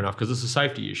is fair enough because it's a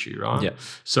safety issue, right? Yeah.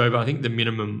 So, but I think the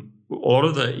minimum, a lot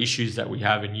of the issues that we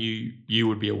have, and you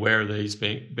would be aware of these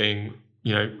being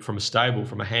from a stable,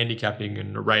 from a handicapping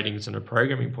and a ratings and a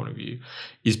programming point of view,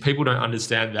 is people don't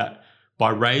understand that by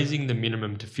raising the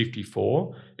minimum to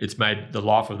 54, it's made the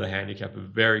life of the handicapper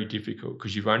very difficult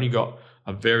because you've only got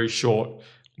a very short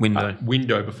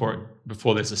window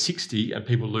before there's a 60, and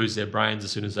people lose their brains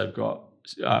as soon as they've got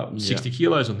 60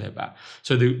 kilos on their back.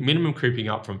 So the minimum creeping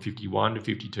up from 51 to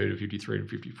 52 to 53 to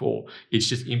 54, it's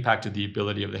just impacted the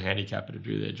ability of the handicapper to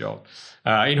do their job.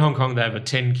 In Hong Kong, they have a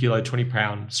 10 kilo, 20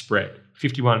 pound spread.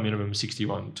 51 minimum,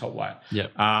 61 top weight. Yeah.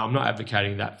 I'm not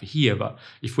advocating that for here, but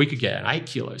if we could get an 8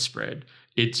 kilo spread,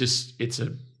 it just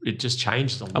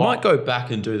changes a lot. I might go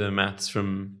back and do the maths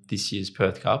from this year's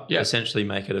Perth Cup. Yeah. Essentially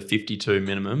make it a 52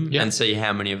 minimum and see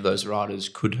how many of those riders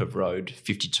could have rode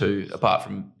 52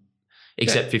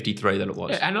 except 53 that it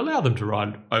was. And allow them to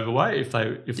ride overweight if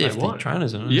they want. The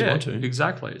trainers want to.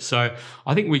 Exactly. So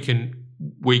I think we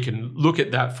can look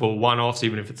at that for one-offs,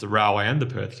 even if it's the Railway and the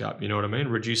Perth Cup, you know what I mean?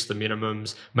 Reduce the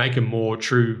minimums, make them more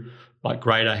true, like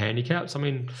greater handicaps. I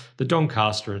mean, the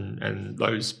Doncaster and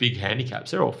those big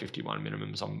handicaps, they're all 51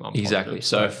 minimums. I'm exactly. Positive.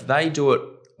 So if they do it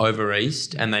over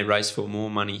East and they race for more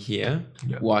money here,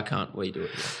 why can't we do it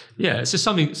here? Yeah, it's just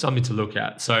something to look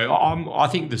at. So I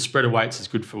think the spread of weights is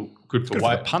good for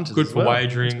the punters, good as for well.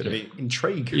 wagering. It's a bit of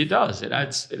intrigue. It does. It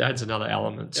adds another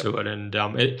element to it,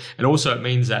 and also it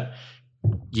means that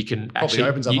you can probably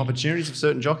opens up opportunities for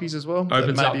certain jockeys as well.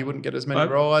 Opens that up, maybe you wouldn't get as many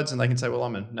rides, and they can say, "Well,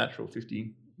 I'm a natural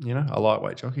 50, a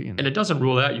lightweight jockey." And it doesn't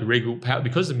rule out your Regal Power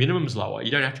because the minimum's lower. You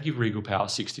don't have to give Regal Power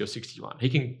 60 or 61. He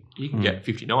can get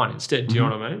 59 instead. Do you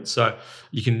know what I mean? So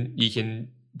you can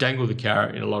dangle the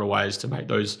carrot in a lot of ways to make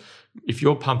those. If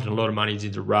you're pumping a lot of money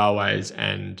into railways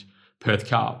and Perth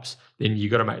Cups, then you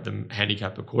got to make them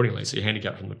handicap accordingly. So you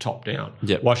handicap from the top down.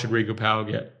 Yep. Why should Regal Power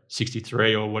get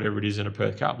 63 or whatever it is in a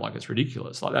Perth Cup? Like, it's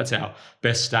ridiculous. Like, that's our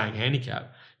best staying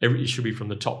handicap. It should be from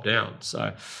the top down.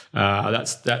 So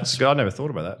that's good. I never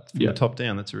thought about that. From the top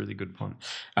down, that's a really good point.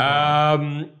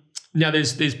 Now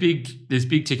there's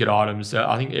big ticket items.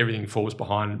 I think everything falls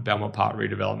behind Belmont Park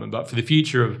redevelopment. But for the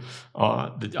future of,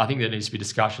 I think there needs to be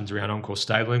discussions around on-course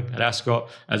stabling at Ascot,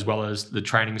 as well as the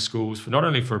training schools for not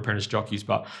only for apprentice jockeys,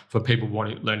 but for people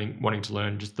wanting to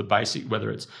learn just the basic, whether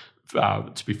it's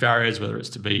to be farriers, whether it's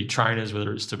to be trainers,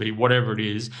 whether it's to be whatever it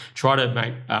is. Try to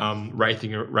make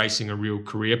racing a real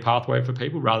career pathway for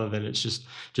people, rather than it's just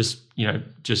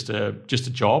a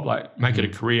job. Like, make it a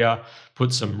career.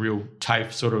 Put some real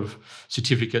TAFE sort of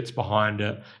certificates behind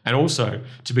it. And also,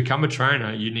 to become a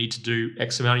trainer, you need to do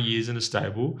X amount of years in a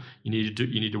stable. You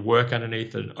need to work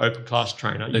underneath an open class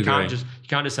trainer. You can't just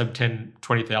have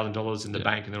 $20,000 in the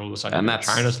bank and then all of a sudden you're a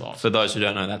trainer's life. For those who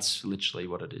don't know, that's literally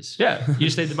what it is. Yeah, you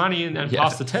just need the money and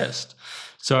pass the test.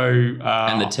 So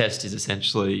and the test is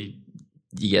essentially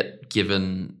you get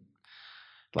given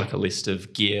like a list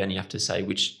of gear and you have to say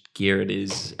which gear it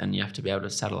is, and you have to be able to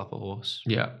saddle up a horse.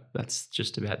 Yeah. That's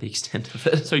just about the extent of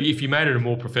it. So if you made it a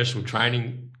more professional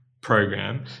training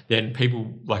program, then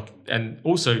people and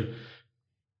also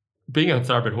being a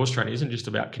thoroughbred horse trainer isn't just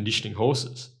about conditioning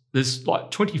horses. There's like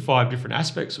 25 different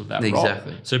aspects of that role.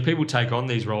 So people take on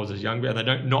these roles as young, and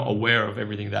they're not aware of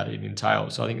everything that it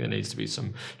entails. So I think there needs to be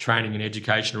some training and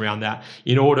education around that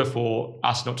in order for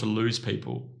us not to lose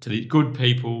people, to the good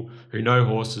people who know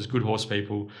horses, good horse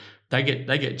people. They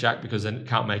get jacked because they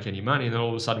can't make any money, and then all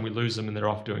of a sudden we lose them and they're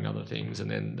off doing other things,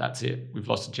 and then that's it. We've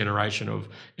lost a generation of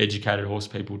educated horse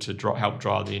people to help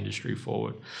drive the industry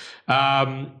forward.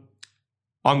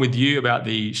 I'm with you about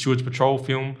the Stewards Patrol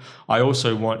film. I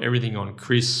also want everything on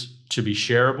Chris to be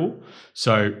shareable.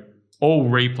 So all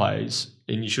replays,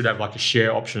 and you should have like a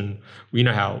share option. We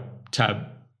know how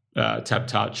Tab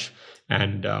Touch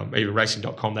and even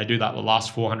racing.com, they do that the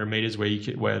last 400 meters where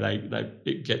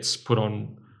it gets put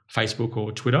on Facebook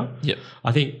or Twitter. Yep.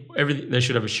 I think they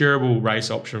should have a shareable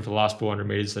race option for the last 400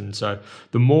 meters. And so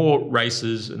the more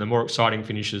races and the more exciting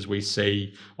finishes we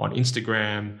see on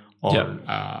Instagram,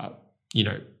 on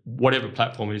whatever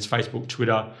platform it is, Facebook,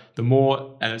 Twitter, the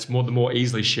more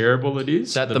easily shareable it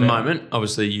is. So at the moment,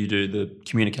 obviously you do the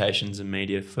communications and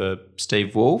media for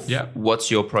Steve Wolf. Yeah. What's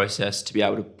your process to be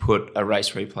able to put a race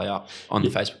replay up on the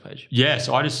Facebook page? Yeah,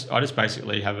 so I just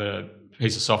basically have a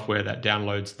piece of software that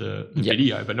downloads the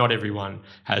video, but not everyone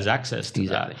has access to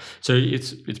that. So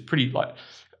it's pretty like,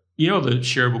 the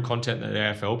shareable content that the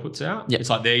AFL puts out. Yep. It's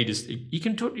like you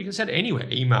can send it anywhere,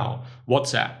 email,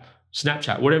 WhatsApp,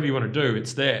 Snapchat, whatever you want to do,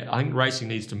 it's there. I think racing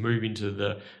needs to move into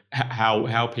the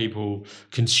how people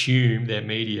consume their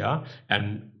media,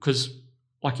 and because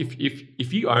like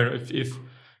if you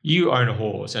own a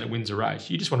horse and it wins a race,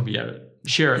 you just want to be able to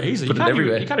share it easily.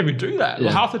 You can't even do that. Yeah.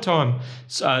 Well, half the time,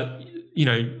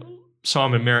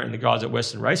 Simon Merritt and the guys at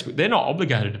Western Racebook, they're not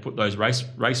obligated to put those race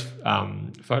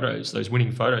photos, those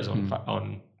winning photos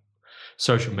on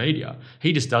social media.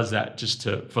 He just does that just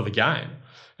for the game.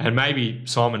 And maybe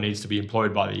Simon needs to be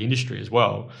employed by the industry as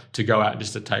well to go out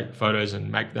just to take photos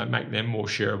and make them more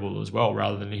shareable as well,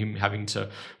 rather than him having to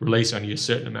release only a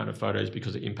certain amount of photos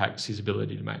because it impacts his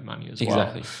ability to make money as well.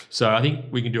 Exactly. So I think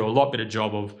we can do a lot better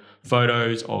job of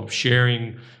photos, of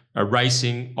sharing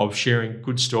racing, of sharing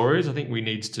good stories. I think we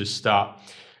need to start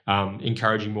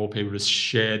encouraging more people to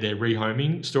share their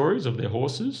rehoming stories of their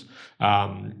horses,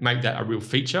 make that a real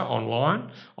feature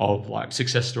online of like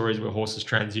success stories where horses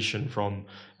transition from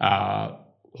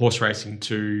horse racing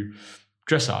to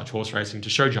dressage, horse racing to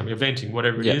show jumping, eventing,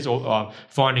 whatever it is, or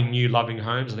finding new loving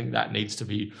homes. I think that needs to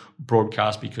be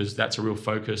broadcast because that's a real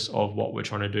focus of what we're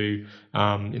trying to do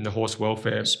in the horse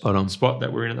welfare spot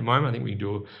that we're in at the moment. I think we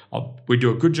do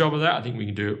a good job of that. I think we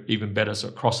can do even better so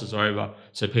it crosses over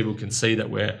so people can see that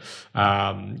we're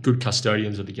good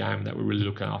custodians of the game and that we're really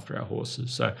looking after our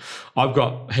horses. So I've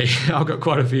got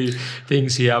quite a few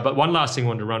things here, but one last thing I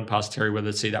wanted to run past Terry,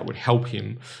 whether that would help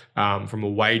him from a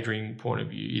wagering point of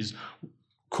view, is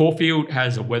Caulfield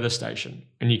has a weather station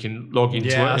and you can log into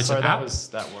it. It's an app.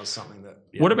 That was something that...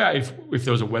 Yeah. What about if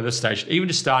there was a weather station, even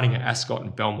just starting at Ascot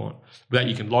and Belmont, that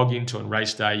you can log into on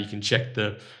race day, you can check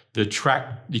the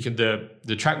track,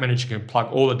 the track manager can plug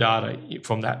all the data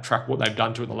from that track, what they've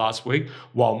done to it in the last week,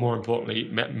 while more importantly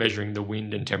measuring the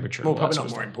wind and temperature. Well, probably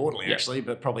not more importantly actually,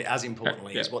 but probably as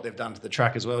importantly is what they've done to the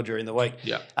track as well during the week.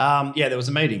 Yeah. There was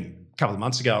a meeting a couple of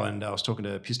months ago and I was talking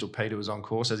to Pistol Pete, who was on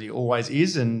course as he always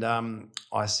is, and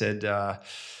I said,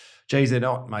 geez, they're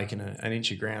not making an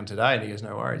inch of ground today. And he goes,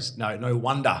 no worries. No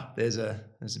wonder. There's a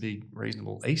big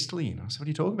reasonable easterly. And I said, what are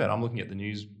you talking about? I'm looking at the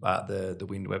news, the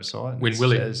Wind website. Wind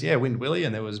Willie. Wind Willie.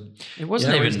 And there was... It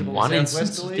wasn't even one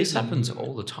instance. This happens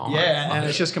all the time. Yeah, and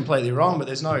it's just completely wrong. But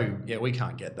there's we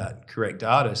can't get that correct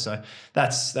data. So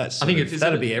that's I think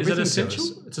that'd be everything. Is it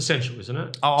essential? It's essential, isn't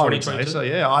it? Oh, I would say so,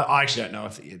 yeah. I actually don't know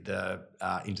if the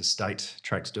interstate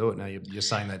tracks do it. Now you're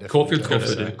saying they definitely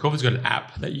Caulfield's got an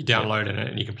app that you download in it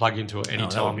and you can plug into it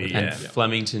anytime. And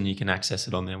Flemington, you can access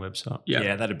it on their website.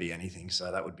 Yeah, that'd be anything.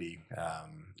 So that would be,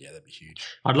 that'd be huge.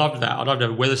 I'd love that. I'd love to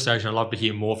have a weather station. I'd love to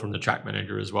hear more from the track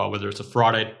manager as well, whether it's a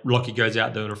Friday, Lockie goes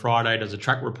out there on a Friday, does a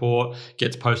track report,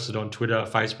 gets posted on Twitter,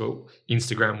 Facebook,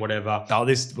 Instagram, whatever.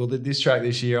 This track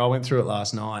this year, I went through it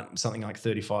last night, something like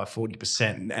 35,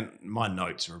 40%, and my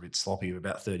notes are a bit sloppy,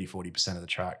 about 30, 40% of the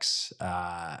tracks.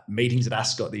 Meetings at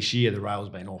Ascot this year, the rail's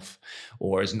been off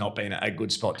or has not been a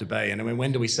good spot to be. And I mean,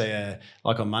 when do we see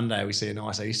like on Monday, we see a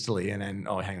nice easterly and then,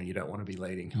 oh, hang on, you don't want to be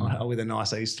leading. With a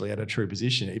nice easterly at a true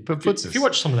position. It puts us... If you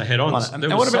watch some of the head-ons, and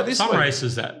what about this some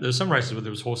races where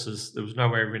there was horses, there was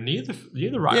nowhere even near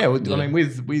the rail. Yeah, I mean,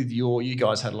 with you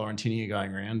guys had Laurentinio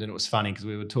going around, and it was funny because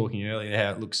we were talking earlier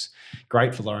how it looks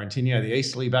great for Laurentinio, the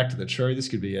easterly back to the true. This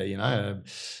could be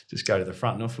just go to the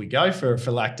front and off we go for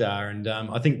Lactar. And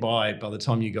I think by the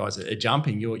time you guys are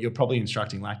jumping, you're probably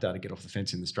instructing Lactar to get off the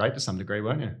fence in the straight to some degree,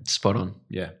 won't you? Spot on.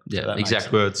 Yeah. So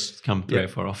exact words come 3 or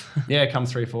 4 off. Come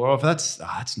 3 or 4 off. That's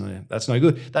no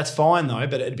good. That's fine though,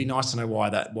 but it'd be nice to know why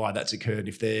that's occurred.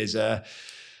 If there's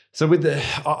So with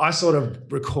I sort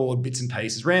of record bits and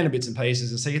pieces, random bits and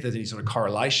pieces, and see if there's any sort of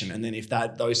correlation. And then if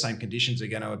those same conditions are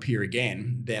going to appear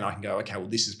again, then I can go, okay, well,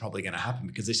 this is probably going to happen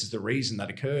because this is the reason that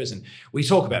occurs. And we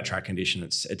talk about track condition.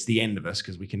 It's the end of us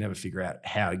because we can never figure out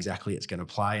how exactly it's going to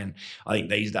play. And I think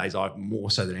these days I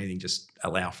more so than anything just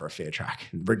allow for a fair track,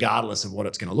 regardless of what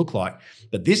it's going to look like.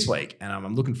 But this week, and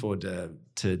I'm looking forward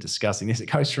to discussing this, it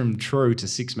goes from true to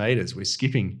 6 meters. We're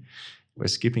skipping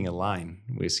a lane.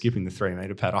 We're skipping the 3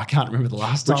 meter pad. I can't remember the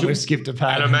last time we've skipped a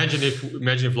pad. And imagine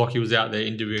if Lockie was out there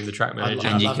interviewing the track manager,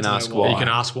 and you can ask why. He can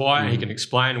ask why. He can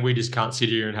explain. We just can't sit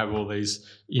here and have all these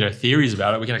theories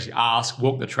about it. We can actually ask,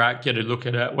 walk the track, get a look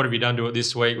at it. What have you done to it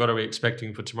this week? What are we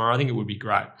expecting for tomorrow? I think it would be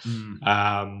great.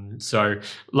 So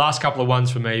last couple of ones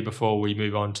for me before we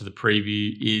move on to the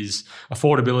preview is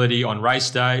affordability on race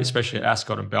day, especially at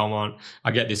Ascot and Belmont.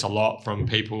 I get this a lot from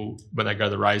people when they go to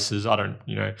the races. I don't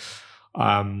know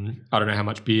how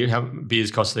much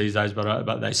beers cost these days,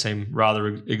 but they seem rather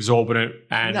exorbitant.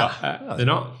 And they're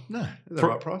not. No, they're the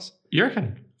right price. You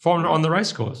reckon? On the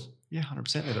race course? Yeah,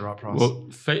 100% they're the right price. Well,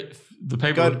 the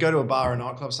people go to a bar or a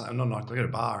nightclub, not a nightclub, go to a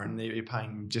bar, and you're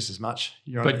paying just as much.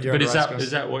 But is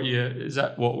that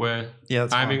what we're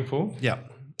aiming for? Yeah.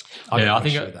 I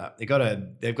think that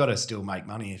they've got to still make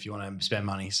money if you want to spend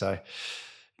money. So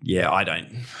yeah, I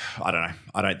don't know.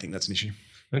 I don't think that's an issue.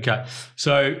 Okay,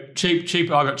 so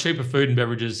cheap. I got cheaper food and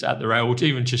beverages at the rail,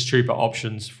 even just cheaper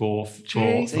options for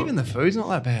even the food's not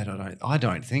that bad. I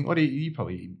don't think. What do you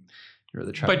probably? You're at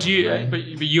the track. But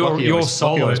you're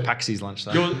solo. Always packs his lunch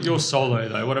though. You're solo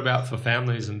though. What about for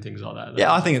families and things like that?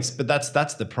 Yeah, I think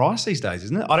that's the price these days,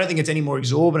 isn't it? I don't think it's any more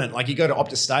exorbitant. Like you go to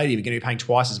Optus Stadium, you're going to be paying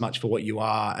twice as much for what you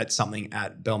are at something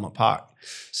at Belmont Park.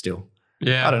 Still.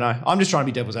 Yeah, I don't know. I'm just trying to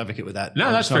be devil's advocate with that.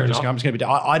 No, that's fair enough. I'm just going to be.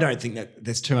 I don't think that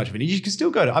there's too much of it. You can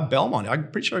still go to Belmont.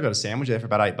 I'm pretty sure I got a sandwich there for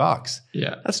about $8.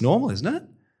 Yeah, that's normal, isn't it?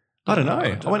 I don't know. I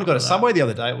went and got a Subway the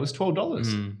other day. It was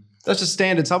 $12. That's just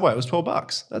standard Subway. It was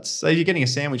 $12. So you're getting a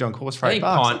sandwich on course for $8. I think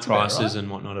pint prices and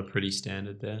whatnot are pretty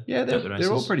standard there. Yeah,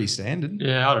 they're all pretty standard.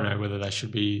 Yeah, I don't know whether they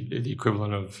should be the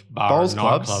equivalent of bar Bowls and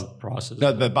clubs. nightclub prices.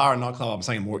 No, the bar and nightclub, I'm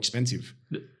saying, are more expensive.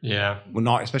 Yeah.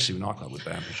 Well, especially with nightclub would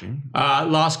be, I presume.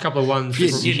 Last couple of ones.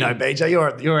 You know, BJ,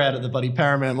 you're out at the bloody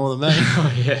Paramount more than me.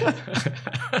 Oh,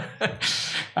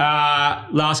 yeah.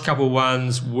 Last couple of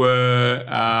ones were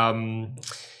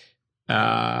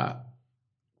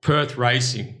Perth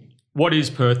racing. What is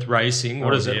Perth racing?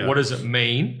 What does it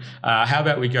mean? How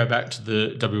about we go back to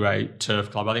the WA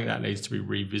Turf Club? I think that needs to be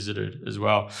revisited as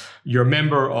well. You're a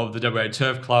member of the WA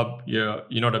Turf Club. You're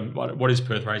not what is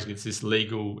Perth racing? It's this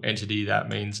legal entity that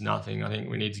means nothing. I think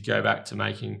we need to go back to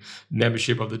making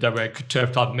membership of the WA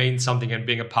Turf Club mean something, and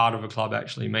being a part of a club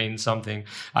actually means something.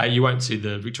 You won't see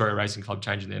the Victoria Racing Club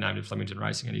changing their name to Flemington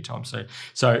Racing anytime soon.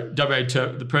 So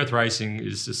the Perth Racing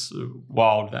is just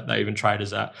wild that they even trade as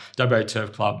that. WA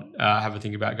Turf Club. Have a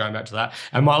think about going back to that.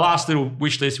 And my last little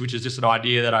wish list, which is just an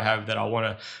idea that I have that I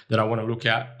want to look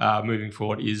at moving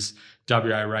forward, is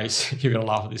WA Racing. You're going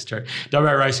to laugh at this, Terry.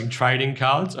 WA Racing trading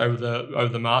cards over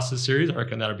the Masters Series. I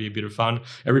reckon that'll be a bit of fun.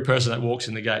 Every person that walks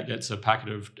in the gate gets a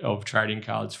packet of trading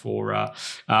cards for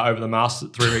over the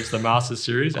 3 weeks of the Masters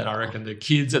Series, and I reckon the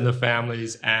kids and the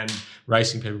families and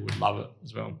racing people would love it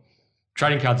as well.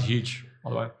 Trading cards are huge,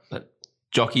 by the way.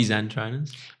 Jockeys and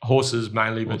trainers? Horses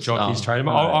mainly, but jockeys trade them.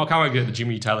 I can't wait to get the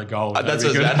Jimmy Taylor Gold. That's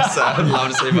what I was about to say. I'd love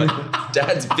to see my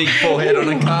dad's big forehead on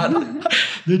a card.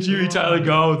 The Jimmy Taylor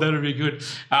Gold, that'd be good.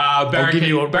 I'll give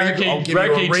you a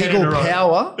Regal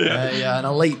Power, an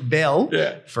Elite Bell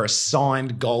for a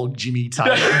signed gold Jimmy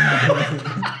Taylor.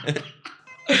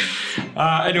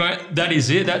 Anyway, that is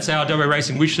it. That's our WA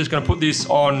Racing wish list. Going to put this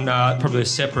on probably a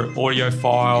separate audio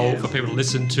file for people to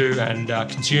listen to and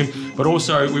consume. But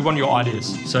also, we want your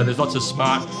ideas. So there's lots of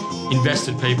smart,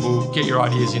 invested people. Get your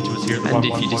ideas into us here at the And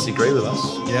if you disagree with us,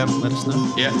 let us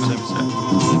know. Yeah,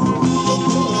 100%.